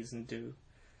overseas and do,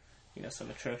 some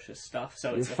atrocious stuff.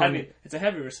 So it's a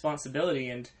heavy responsibility,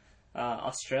 and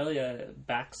Australia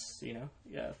backs,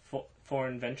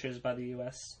 foreign ventures by the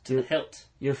U.S. to the hilt.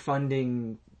 You're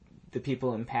funding the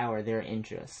people in power, their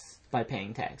interests, by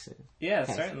paying taxes. Yeah,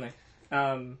 certainly.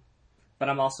 But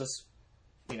I'm also,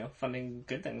 funding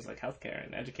good things like healthcare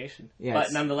and education. Yeah,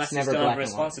 but nonetheless, you still have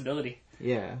responsibility.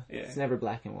 Yeah, it's never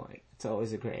black and white. It's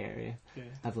always a gray area. Yeah.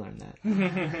 I've learned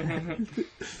that.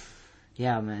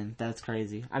 Yeah, man, that's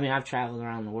crazy. I mean, I've traveled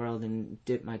around the world and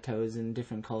dipped my toes in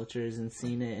different cultures and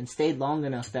seen it, and stayed long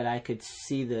enough that I could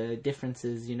see the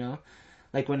differences,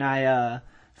 Like when I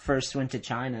first went to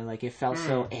China, like it felt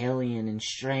so alien and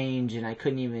strange, and I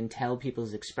couldn't even tell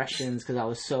people's expressions because I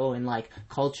was so in like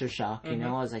culture shock,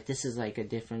 I was like, this is like a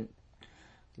different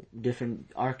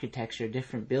architecture,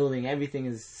 different building, everything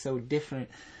is so different.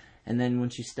 And then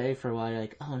once you stay for a while, you're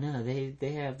like, oh no,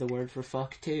 they have the word for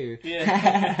fuck too.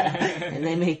 Yeah. And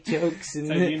they make jokes, and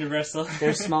so universal.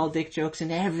 There's small dick jokes in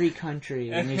every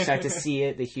country. And you start to see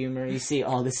it, the humor, you see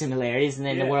all the similarities, and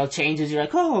then the world changes. You're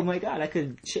like, oh my god, I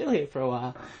could chill here for a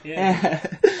while. Yeah.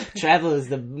 Travel is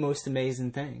the most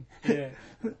amazing thing. Yeah.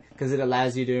 Because it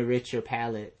allows you to enrich your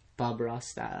palate. Bob Ross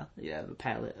style. You have a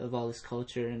palette of all this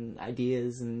culture and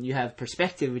ideas, and you have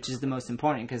perspective, which is the most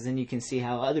important, because then you can see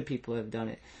how other people have done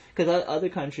it. Because other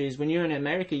countries, when you're in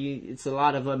America, it's a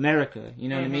lot of America, you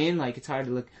know what I mean? Like, it's hard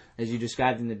to look, as you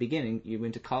described in the beginning, you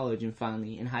went to college, and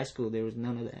finally, in high school, there was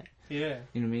none of that. Yeah.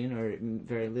 You know what I mean? Or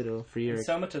very little for your... And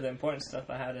so much of the important stuff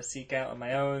I had to seek out on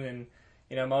my own, and,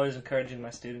 I'm always encouraging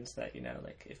my students that,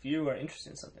 like, if you are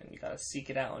interested in something, you gotta seek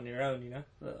it out on your own,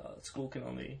 School can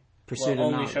only... Pursue the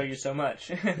only knowledge. show you so much.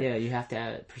 Yeah, you have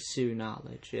to pursue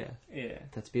knowledge. Yeah. Yeah.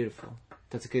 That's beautiful.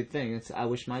 That's a good thing. I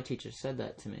wish my teacher said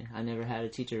that to me. I never had a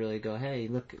teacher really go, "Hey,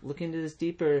 look into this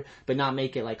deeper," but not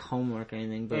make it like homework or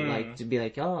anything, but like to be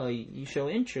like, "Oh, you show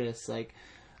interest," like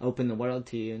open the world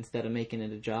to you instead of making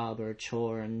it a job or a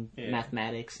chore and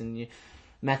mathematics. And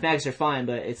mathematics are fine,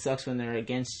 but it sucks when they're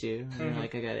against you. And you're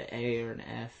like, I got an A or an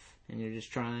F. And you're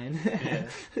just trying. Yeah.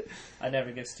 I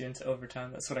never give students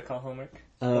overtime. That's what I call homework.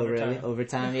 Oh, overtime. Really?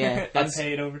 Overtime? Yeah. That's,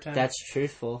 unpaid overtime. That's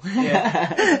truthful.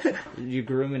 Yeah. You're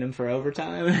grooming them for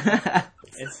overtime?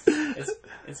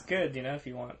 It's good, you know, if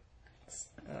you want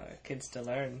kids to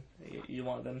learn. You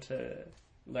want them to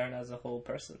learn as a whole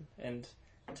person and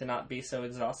to not be so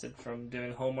exhausted from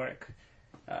doing homework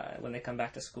when they come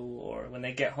back to school or when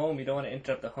they get home. You don't want to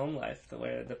interrupt the home life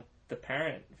where the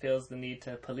parent feels the need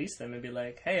to police them and be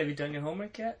like, "Hey, have you done your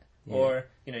homework yet?" Yeah. Or,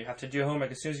 you know, you have to do your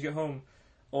homework as soon as you get home.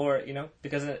 Or, you know,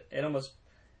 because it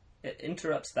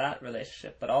interrupts that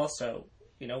relationship. But also,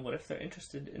 you know, what if they're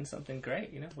interested in something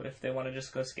great? You know, what if they want to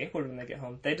just go skateboard when they get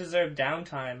home? They deserve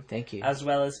downtime. Thank you. As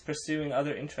well as pursuing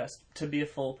other interests to be a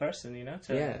full person, you know?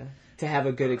 To have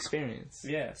a good experience.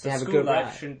 Yeah, so to have school a good life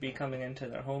ride. shouldn't be coming into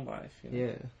their home life. You know?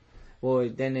 Yeah. Well,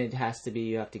 then it has to be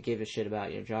you have to give a shit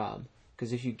about your job.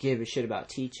 Because if you give a shit about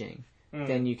teaching,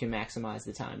 then you can maximize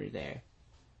the time you're there.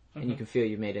 And you can feel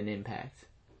you've made an impact.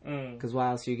 Because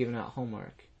why else are you giving out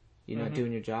homework? You're not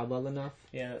doing your job well enough?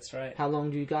 Yeah, that's right. How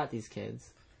long do you got these kids?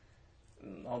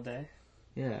 All day.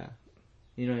 Yeah.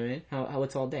 You know what I mean? How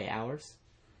what's all day? Hours?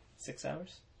 6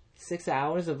 hours. 6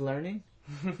 hours of learning?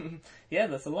 Yeah,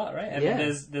 that's a lot, right? I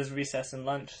mean, there's recess and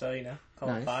lunch, so, you know, call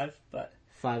it 5, but...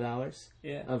 5 hours?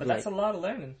 Yeah, but that's a lot of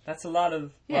learning. That's a lot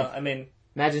of... Yeah. Well, I mean...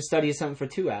 Imagine studying something for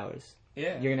 2 hours.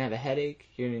 Yeah. You're going to have a headache.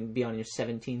 You're going to be on your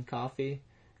 17th coffee.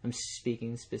 I'm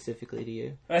speaking specifically to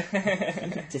you.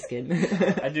 Just kidding.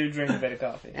 I do drink a bit of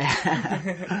coffee.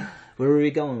 Where were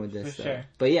we going with this? For sure.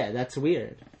 But yeah, that's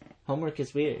weird. Homework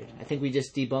is weird. I think we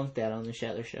just debunked that on the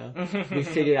Shetler Show. We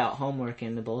figured out homework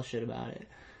and the bullshit about it.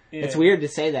 Yeah. It's weird to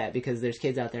say that because there's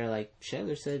kids out there like,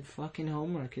 Shetler said fucking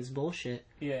homework is bullshit.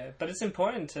 Yeah, but it's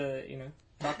important to, you know,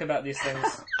 talk about these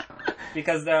things.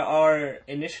 Because there are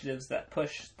initiatives that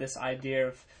push this idea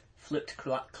of flipped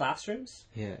classrooms.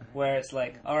 Yeah. Where it's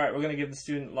like, all right, we're going to give the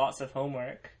student lots of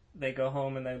homework. They go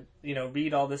home and they, you know,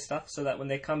 read all this stuff so that when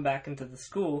they come back into the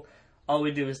school, all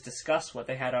we do is discuss what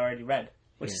they had already read.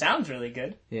 Which sounds really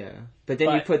good. Yeah. But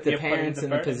then you put the parents in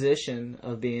the position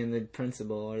of being the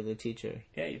principal or the teacher.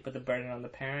 Yeah, you put the burden on the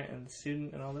parent and the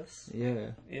student and all this.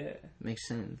 Yeah. Yeah. Makes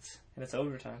sense. And it's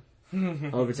overtime.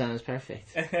 Overtime is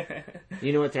perfect.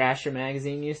 You know what Thrasher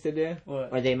magazine used to do? What?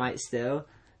 Or they might still?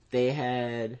 They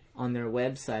had on their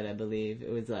website, I believe,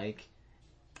 it was like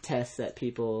tests that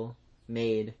people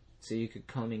made so you could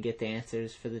come and get the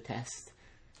answers for the test.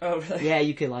 Oh, really? Yeah,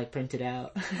 you could like print it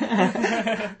out.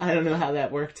 I don't know how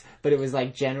that worked, but it was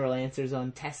like general answers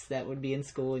on tests that would be in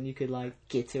school and you could like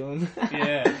get to them.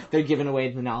 Yeah. They're giving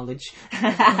away the knowledge.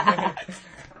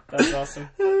 That's awesome.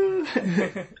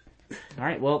 All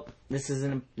right, well, this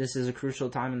is a crucial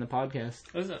time in the podcast.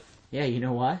 Is it? Yeah, you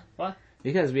know why? Why?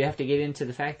 Because we have to get into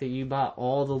the fact that you bought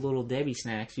all the little Debbie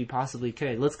snacks you possibly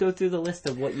could. Let's go through the list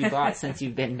of what you bought since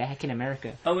you've been back in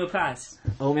America. Oatmeal pies.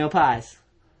 Oatmeal pies.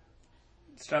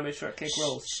 Strawberry shortcake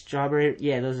rolls. Strawberry,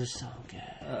 yeah, those are so good.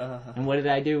 And what did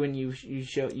I do when you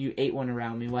ate one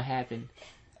around me? What happened?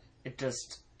 It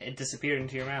disappeared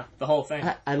into your mouth. The whole thing.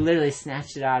 I literally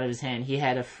snatched it out of his hand. He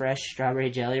had a fresh strawberry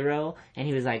jelly roll, and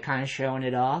he was like kind of showing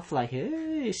it off, like,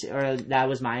 hey. Or that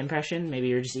was my impression. Maybe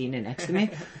you were just eating it next to me,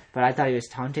 but I thought he was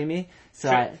taunting me.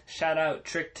 So shout out,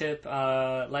 trick tip,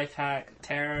 life hack,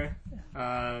 Tara.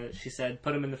 She said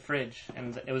put them in the fridge,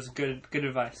 and it was good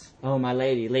advice. Oh, my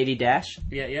Lady Dash.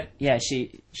 Yeah. Yeah,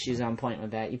 she's on point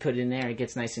with that. You put it in there, it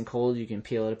gets nice and cold. You can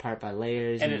peel it apart by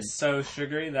layers, and it's so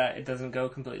sugary that it doesn't go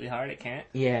completely hard. It can't.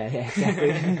 Yeah,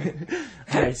 exactly.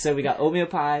 All right, so we got oatmeal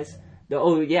pies.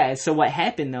 So what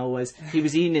happened though was he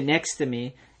was eating it next to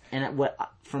me, and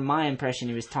from my impression,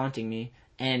 he was taunting me.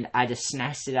 And I just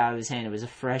snatched it out of his hand. It was a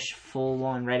fresh, full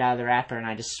one right out of the wrapper, and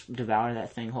I just devoured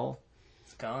that thing whole.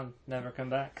 It's gone. Never come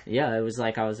back. Yeah, it was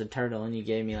like I was a turtle, and you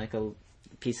gave me like a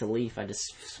piece of leaf. I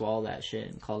just swallowed that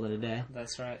shit and called it a day.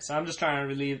 That's right. So I'm just trying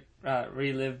to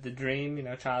relive the dream. You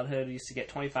know, childhood. We used to get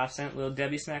 25-cent little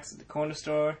Debbie snacks at the corner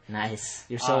store. Nice.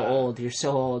 You're so old. You're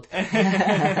so old.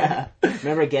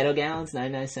 Remember Ghetto Gallons,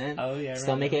 99 cents? Oh, yeah.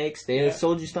 Stomach aches? They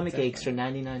sold you stomach aches for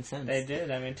 99 cents. They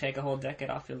did. I mean, take a whole decade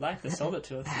off your life. They sold it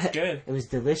to us. It's good. It was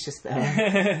delicious, though.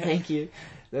 Thank you.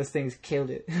 Those things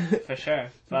killed it. For sure.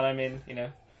 But, I mean, you know,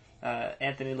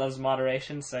 Anthony loves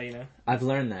moderation, so I've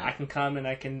learned that. I can come and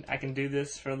I can do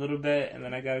this for a little bit, and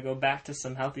then I gotta go back to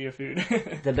some healthier food.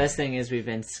 The best thing is we've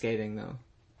been skating though.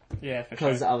 Yeah, for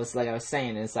Because sure. I was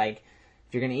saying, it's like,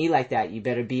 if you're gonna eat like that, you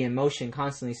better be in motion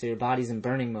constantly, so your body's in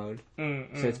burning mode.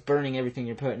 So it's burning everything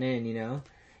you're putting in.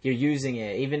 You're using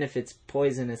it, even if it's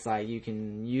poison. It's like you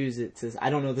can use it to. I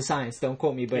don't know the science. Don't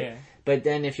quote me, but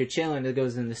then if you're chilling, it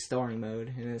goes into storing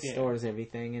mode and it stores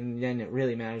everything, and then it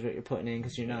really matters what you're putting in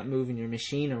because you're not moving your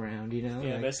machine around.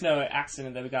 Yeah, but it's no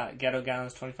accident that we got Ghetto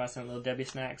Gallons 25-cent Little Debbie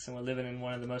snacks, and we're living in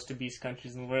one of the most obese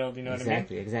countries in the world. You know what I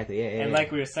mean? Exactly. Yeah. And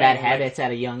like we were saying, bad habits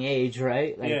at a young age,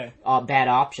 right? Bad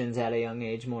options at a young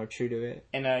age, more true to it.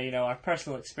 And our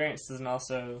personal experience doesn't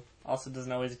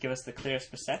doesn't always give us the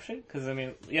clearest perception. Because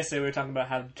yesterday we were talking about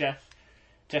how Jeff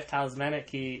Talismanic,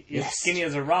 he was skinny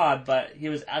as a rod, but he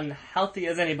was unhealthy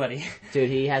as anybody. Dude,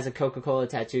 he has a Coca-Cola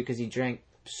tattoo because he drank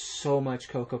so much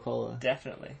Coca-Cola.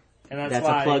 Definitely. And that's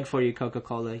why... a plug for you,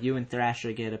 Coca-Cola. You and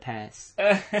Thrasher get a pass.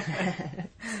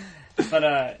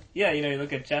 But, you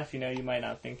look at Jeff, you might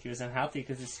not think he was unhealthy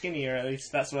because he's skinny, or at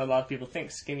least that's what a lot of people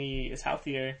think. Skinny is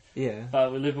healthier. Yeah.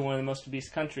 But we live in one of the most obese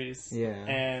countries. Yeah.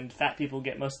 And fat people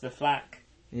get most of the flack.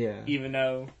 Yeah. Even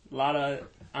though a lot of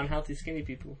unhealthy skinny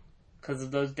people. Because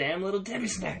of those damn Little Debbie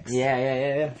snacks.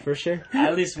 Yeah, for sure.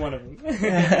 At least one of them.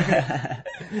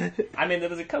 There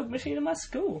was a Coke machine in my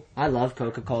school. I love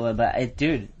Coca-Cola, but if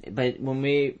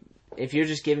you're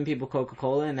just giving people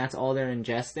Coca-Cola and that's all they're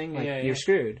ingesting, you're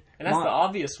screwed. And that's the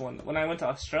obvious one. When I went to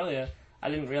Australia, I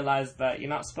didn't realize that you're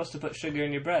not supposed to put sugar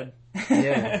in your bread.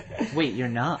 Yeah. Wait, you're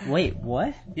not? Wait,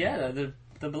 what? Yeah, the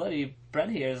bloody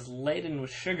bread here is laden with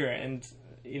sugar, and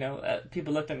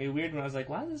people looked at me weird when I was like,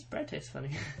 "Why does this bread taste funny?"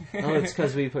 Oh, it's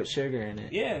because we put sugar in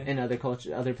it. Yeah. In other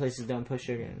cultures, other places don't put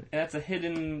sugar in it. And that's a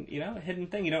hidden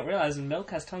thing you don't realize. And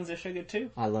milk has tons of sugar too.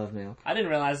 I love milk. I didn't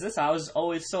realize this. I was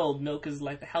always sold milk is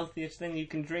like the healthiest thing you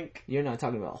can drink. You're not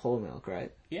talking about whole milk,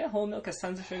 right? Yeah, whole milk has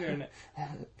tons of sugar in it.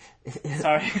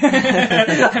 Sorry.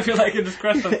 I feel like I just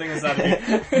crushed something inside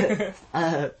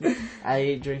of me.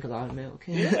 I drink a lot of milk.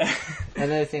 Yeah.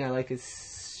 Another thing I like is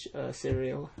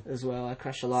cereal as well. I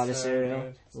crush a lot of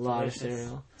cereal. It's delicious. Of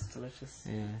cereal. It's delicious.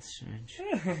 Yeah, it's strange.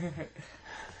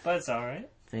 But it's alright.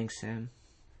 Thanks, Sam.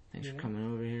 Thanks for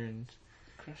coming over here and...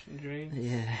 Crushing dreams.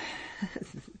 Yeah.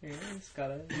 It's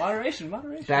got moderation.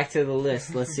 Back to the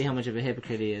list. Let's see how much of a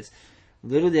hypocrite he is.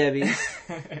 Little Debbie's.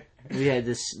 We had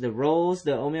the rolls,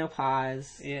 the oatmeal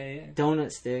pies. Yeah.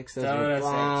 Donut sticks. Those were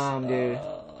bomb, dude.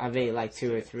 I've ate like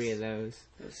 2 or 3 of those.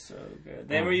 They're so good.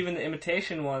 They were even the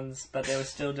imitation ones, but they were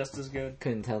still just as good.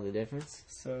 Couldn't tell the difference.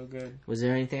 So good. Was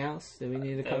there anything else that we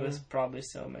needed to cover? There was probably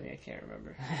so many, I can't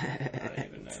remember. I don't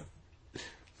even know.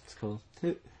 It's cool.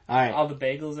 Alright. All the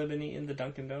bagels I've been eating, the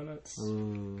Dunkin' Donuts.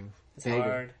 Ooh. It's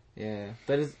hard. Yeah.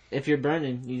 But if you're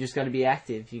burning, you just gotta be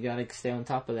active. You gotta stay on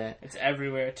top of that. It's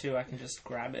everywhere, too. I can just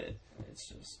grab it. It's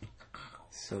just...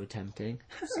 So tempting.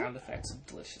 Sound effects of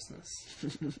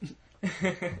deliciousness.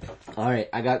 Alright,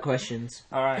 I got questions.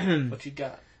 Alright, what you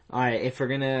got? Alright, if we're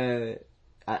gonna...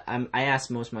 I ask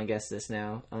most of my guests this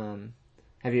now.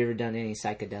 Have you ever done any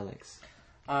psychedelics?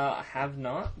 I have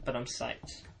not, but I'm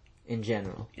psyched. In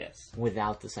general? Yes.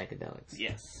 Without the psychedelics?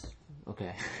 Yes.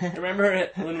 Okay. Remember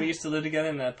when we used to live together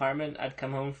in the apartment? I'd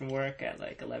come home from work at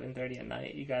like 11:30 at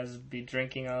night. You guys would be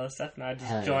drinking all this stuff, and I'd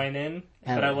just join in,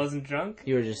 but I wasn't drunk.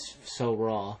 You were just so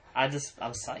raw. I was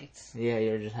psyched. Yeah,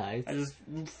 you were just hyped. I just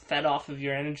fed off of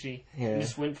your energy. Yeah. And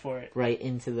just went for it. Right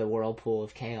into the whirlpool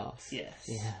of chaos. Yes.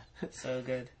 Yeah. So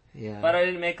good. Yeah. But I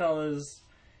didn't make all those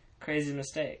crazy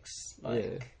mistakes.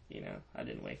 Like, I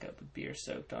didn't wake up with beer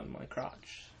soaked on my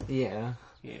crotch. Yeah.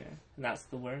 Yeah. And that's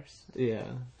the worst. Yeah.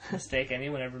 Mistake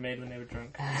anyone ever made when they were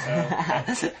drunk.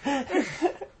 So.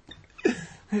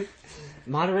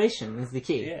 Moderation is the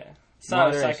key. Yeah. So,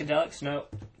 psychedelics?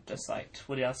 Nope. Just psyched.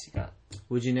 What else you got?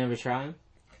 Would you never try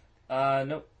them?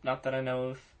 Nope. Not that I know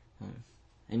of.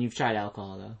 And you've tried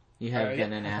alcohol, though? You have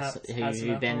been an asshole. Have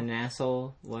you been an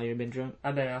asshole while you've been drunk?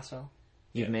 I've been an asshole.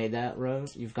 You've made that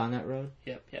road? You've gone that road?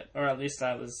 Yep. Or at least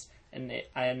I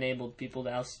enabled people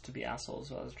else to be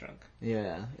assholes while I was drunk.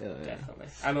 Yeah. Definitely.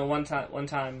 I mean, one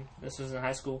time, this was in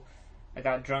high school, I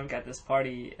got drunk at this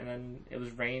party, and then it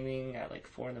was raining at like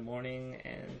 4 a.m,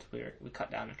 and we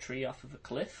cut down a tree off of a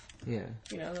cliff. Yeah.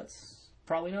 That's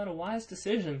probably not a wise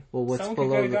decision. Well,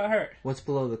 Someone got hurt. What's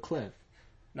below the cliff?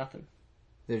 Nothing.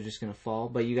 They're just gonna fall,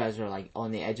 but you guys are like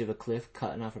on the edge of a cliff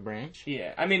cutting off a branch?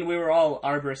 Yeah, I mean, we were all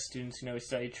arborist students, we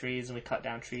studied trees and we cut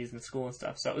down trees in school and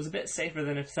stuff, so it was a bit safer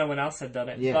than if someone else had done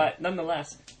it. Yeah. But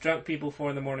nonetheless, drunk people,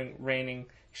 4 a.m, raining, you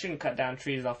shouldn't cut down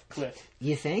trees off a cliff.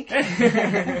 You think?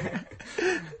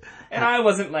 And I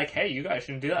wasn't like, hey, you guys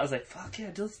shouldn't do that. I was like, fuck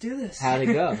yeah, let's do this. How'd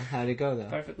it go? How'd it go, though?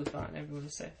 Perfectly fine. Everyone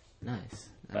was safe. Nice.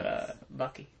 But,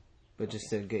 lucky. But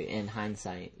just a good, in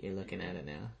hindsight, you're looking at it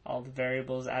now. All the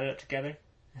variables added up together.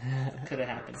 Could have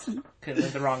happened. Could have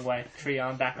went the wrong way. Tree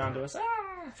on, back onto us.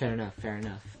 Ah! Fair enough.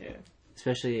 Yeah.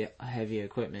 Especially heavy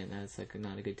equipment, that's like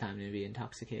not a good time to be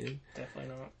intoxicated.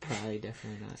 Definitely not.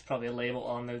 Definitely not. It's probably a label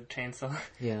on the chainsaw.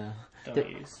 Yeah. Don't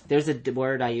use. There's a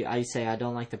word I say, I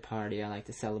don't like to party, I like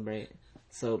to celebrate.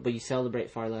 So, but you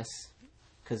celebrate far less,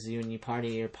 because when you party,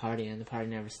 you're partying, the party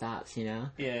never stops, you know?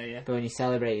 Yeah. But when you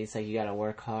celebrate, it's like you gotta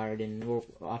work hard and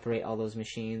operate all those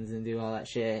machines and do all that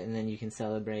shit, and then you can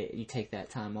celebrate, you take that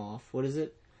time off. What is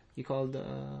it you called,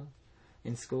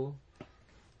 in school?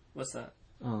 What's that?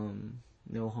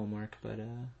 No homework, but,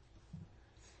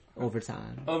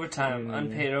 overtime. Overtime.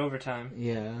 Unpaid overtime.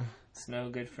 Yeah. It's no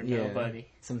good for nobody.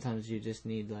 Sometimes you just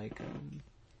need, like,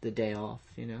 the day off,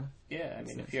 you know? Yeah, I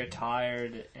mean, if you're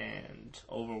tired and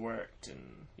overworked and,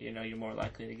 you know, you're more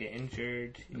likely to get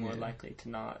injured, you're more likely to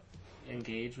not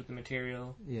engage with the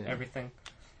material, everything.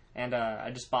 And I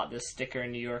just bought this sticker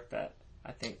in New York that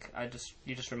I think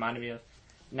you just reminded me of.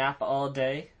 Nap all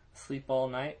day, sleep all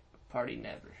night, party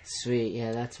never. Sweet,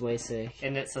 yeah, that's way sick.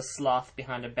 And it's a sloth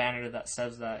behind a banner that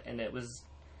says that, and it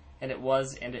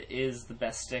is the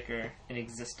best sticker in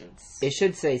existence. It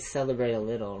should say celebrate a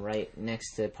little right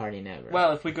next to party never.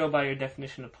 Well, if we go by your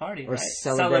definition of party, or right?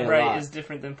 Celebrate is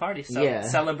different than party.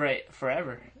 Celebrate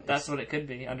forever. That's what it could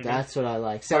be underneath. That's what I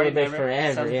like. Celebrate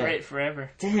forever. Celebrate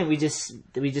forever. Damn, we just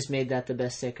made that the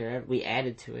best sticker ever. We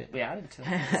added to it.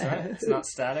 That's right. It's not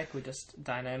static. We just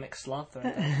dynamic sloth right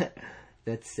there.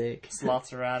 That's sick.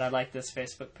 Sloths are rad. I like this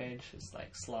Facebook page. It's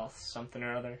like sloth something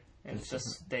or other. And it's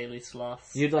just daily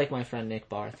sloths. You'd like my friend Nick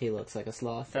Barth. He looks like a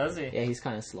sloth. Does he? Yeah, he's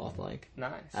kind of sloth-like.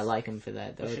 Nice. I like him for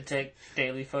that, though. We should take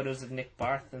daily photos of Nick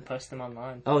Barth and post them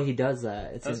online. Oh, he does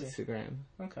that. It's does Instagram.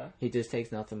 He? Okay. He just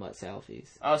takes nothing but selfies.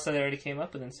 Oh, so they already came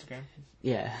up with Instagram?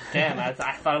 Yeah. Damn, I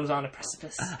thought it was on a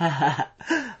precipice.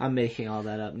 I'm making all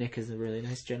that up. Nick is a really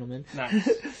nice gentleman. Nice.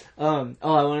 I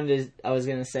was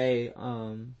gonna say,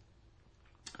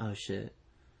 oh shit.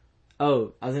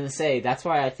 Oh, I was gonna say, that's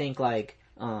why I think, like,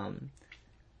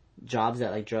 jobs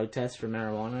that, like, drug tests for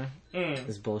marijuana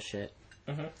is bullshit.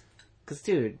 Mm-hmm. Cause,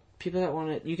 dude, people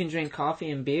that you can drink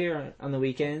coffee and beer on the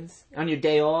weekends, on your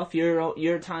day off,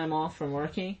 your time off from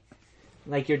working,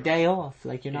 like, your day off,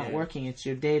 like, you're not working, it's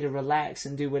your day to relax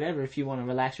and do whatever. If you want to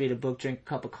relax, read a book, drink a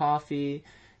cup of coffee.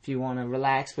 If you want to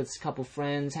relax with a couple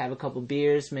friends, have a couple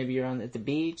beers, maybe you're at the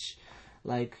beach.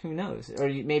 Like, who knows? Or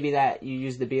maybe that you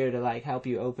use the beer to, like, help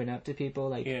you open up to people,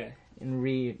 like, and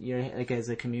you're, like, as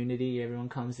a community, everyone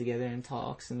comes together and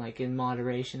talks, and, like, in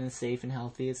moderation and safe and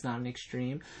healthy, it's not an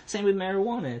extreme. Same with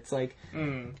marijuana. It's like,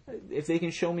 if they can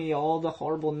show me all the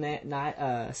horrible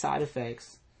side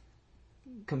effects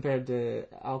compared to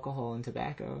alcohol and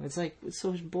tobacco, it's like, it's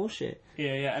so bullshit.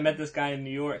 Yeah. I met this guy in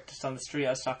New York, just on the street. I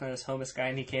was talking to this homeless guy,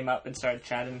 and he came up and started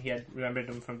chatting. He had remembered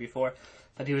him from before,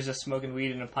 but he was just smoking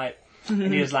weed in a pipe.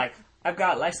 And he was like, I've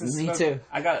got license to smoke. Me too.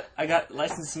 I got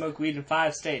license to smoke weed in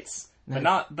 5 states, but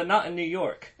not in New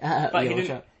York. But he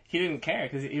didn't care,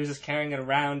 because he was just carrying it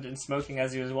around and smoking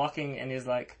as he was walking. And he was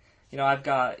like, you know, I've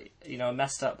got, you know, a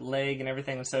messed up leg and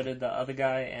everything, and so did the other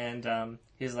guy. And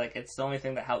he's like, it's the only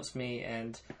thing that helps me,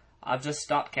 and I've just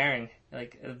stopped caring.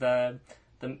 Like the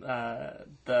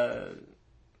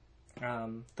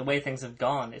way things have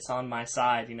gone, it's on my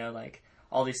side. You know, like,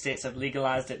 all these states have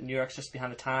legalized it. New York's just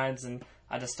behind the times, and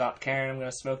I just stopped caring. I'm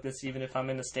going to smoke this even if I'm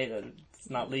in a state that it's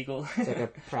not legal. It's like a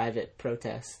private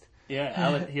protest.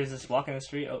 Yeah, he was just walking the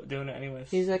street doing it anyways.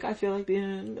 He's like, I feel like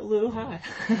being a little high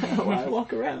while I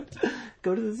walk around.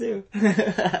 Go to the zoo.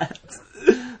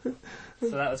 So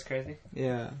that was crazy.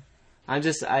 Yeah.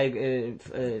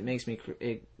 It makes me...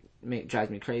 drives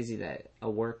me crazy that a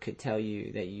work could tell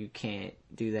you that you can't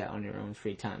do that on your own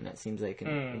free time. That seems like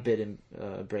a bit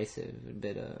abrasive, a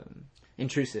bit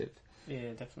intrusive.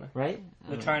 Yeah, definitely. Right?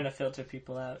 They're trying to filter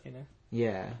people out, you know.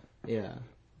 Yeah,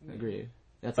 agreed.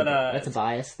 That's a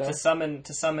bias, though.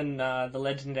 To summon the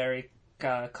legendary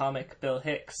comic Bill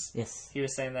Hicks. Yes. He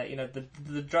was saying that, you know,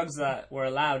 the drugs that we're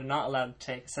allowed and not allowed to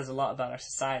take says a lot about our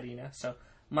society, you know. So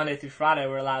Monday through Friday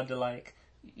we're allowed to, like,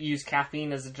 use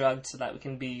caffeine as a drug so that we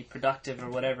can be productive or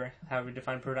whatever, however we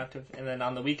define productive. And then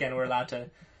on the weekend we're allowed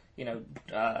to, you know,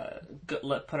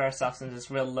 put ourselves in this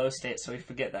real low state so we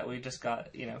forget that we just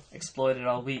got, you know, exploited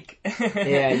all week.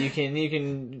 Yeah, you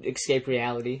can escape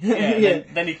reality. Yeah.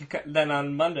 Then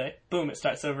on Monday, boom, it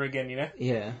starts over again, you know?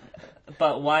 Yeah.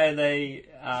 But why are they,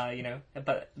 you know,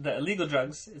 but the illegal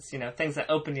drugs, it's, you know, things that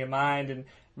open your mind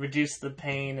reduce the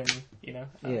pain and,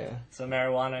 Yeah. So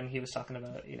marijuana, and he was talking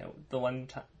about, the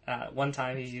one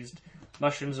time he used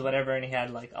mushrooms or whatever, and he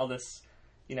had like all this,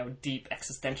 deep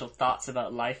existential thoughts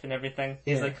about life and everything.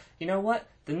 He's Yeah. like, you know what?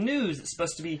 The news is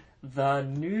supposed to be the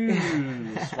news.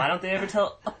 Why don't they ever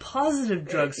tell a positive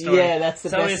drug story? Yeah, that's the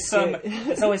it's best.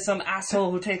 It's always some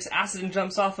asshole who takes acid and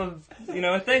jumps off of,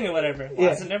 a thing or whatever. Why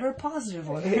Yeah. is it never a positive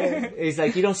one? He's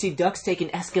like, you don't see ducks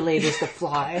taking escalators to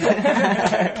fly.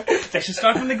 They should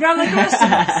start from the ground like the rest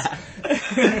of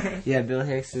us. Yeah, Bill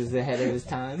Hicks is ahead of his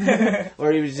time.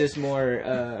 Or he was just more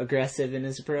aggressive in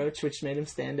his approach, which made him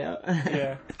stand out.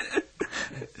 Yeah.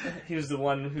 He was the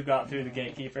one who got through the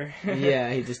gatekeeper.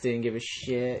 Yeah, he just didn't give a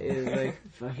shit. It was like,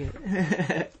 fuck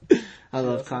it. I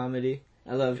love comedy.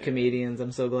 I love comedians.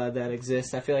 I'm so glad that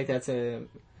exists. I feel like that's a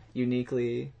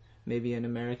uniquely maybe an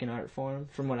American art form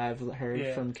from what I've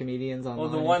heard from comedians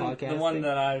online. Well, and the one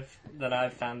that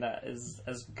I've found that is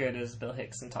as good as Bill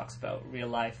Hicks and talks about real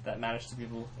life that matters to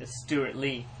people is Stuart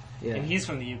Lee. Yeah. And he's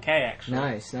from the UK actually.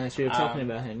 Nice. We were talking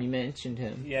about him. You mentioned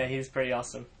him. Yeah, he's pretty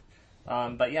awesome.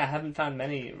 But yeah, I haven't found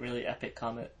many really epic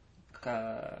comics.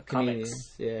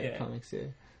 Comedians. Yeah, comics, yeah.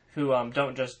 Who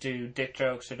don't just do dick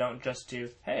jokes or don't just do,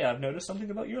 hey, I've noticed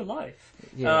something about your life.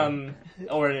 Yeah.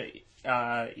 Or,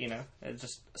 it's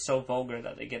just so vulgar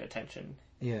that they get attention.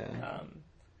 Yeah.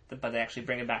 But they actually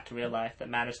bring it back to real life that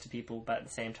matters to people, but at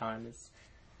the same time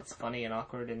it's funny and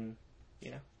awkward and,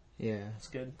 Yeah. it's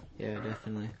good. Yeah,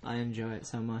 definitely. I enjoy it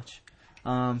so much.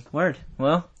 Word.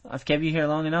 Well, I've kept you here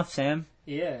long enough, Sam.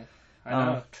 Yeah. I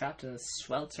know, trapped in a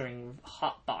sweltering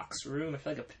hot box room. I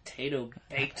feel like a potato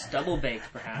double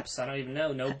baked perhaps. I don't even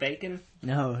know. No bacon?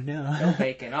 No. No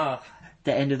bacon. Oh.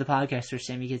 The end of the podcast where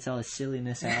Sammy gets all his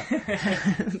silliness out.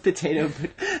 Potato.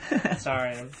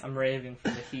 Sorry, I'm raving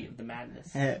from the heat of the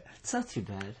madness. It's not too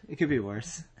bad. It could be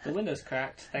worse. The window's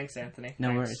cracked. Thanks, Anthony. No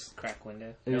Thanks. worries. Crack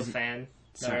window. No fan.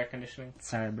 No air conditioning.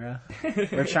 Sorry, bro.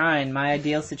 We're trying. My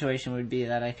ideal situation would be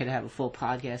that I could have a full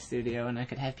podcast studio and I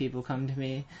could have people come to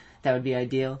me. That would be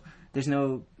ideal. There's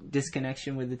no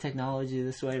disconnection with the technology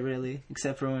this way, really,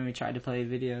 except for when we tried to play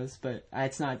videos. But I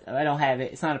don't have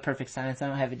it. It's not a perfect science. I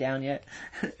don't have it down yet.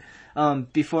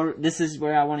 This is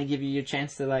where I want to give you your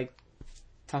chance to,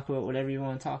 talk about whatever you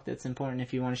want to talk that's important.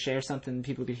 If you want to share something,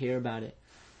 people could hear about it.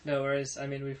 No worries. I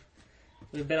mean,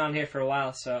 we've been on here for a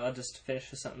while, so I'll just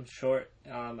finish with something short.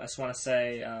 I just want to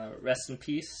say rest in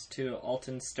peace to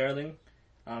Alton Sterling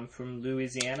from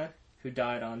Louisiana, who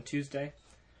died on Tuesday.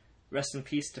 Rest in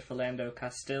peace to Philando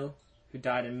Castile, who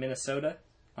died in Minnesota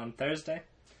on Thursday.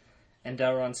 And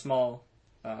Delron Small,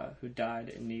 who died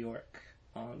in New York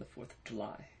on the 4th of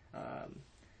July.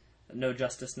 No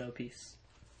justice, no peace.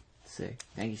 Sick.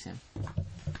 Thank you, Sam.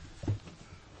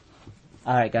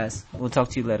 Alright, guys. We'll talk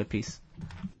to you later. Peace.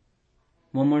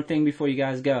 One more thing before you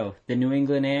guys go. The New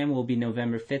England Am will be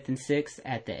November 5th and 6th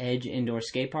at the Edge Indoor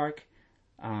Skate Park.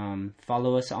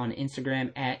 Follow us on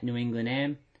Instagram at New England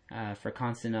Am for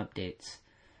constant updates.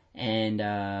 And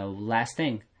last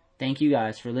thing, thank you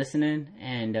guys for listening.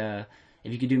 And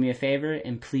if you could do me a favor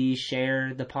and please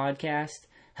share the podcast,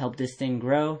 help this thing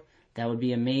grow, that would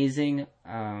be amazing.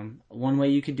 One way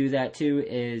you could do that too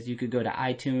is you could go to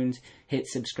iTunes, hit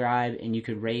subscribe, and you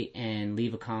could rate and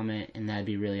leave a comment, and that'd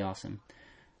be really awesome.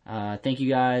 Thank you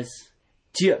guys.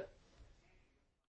 Cheers.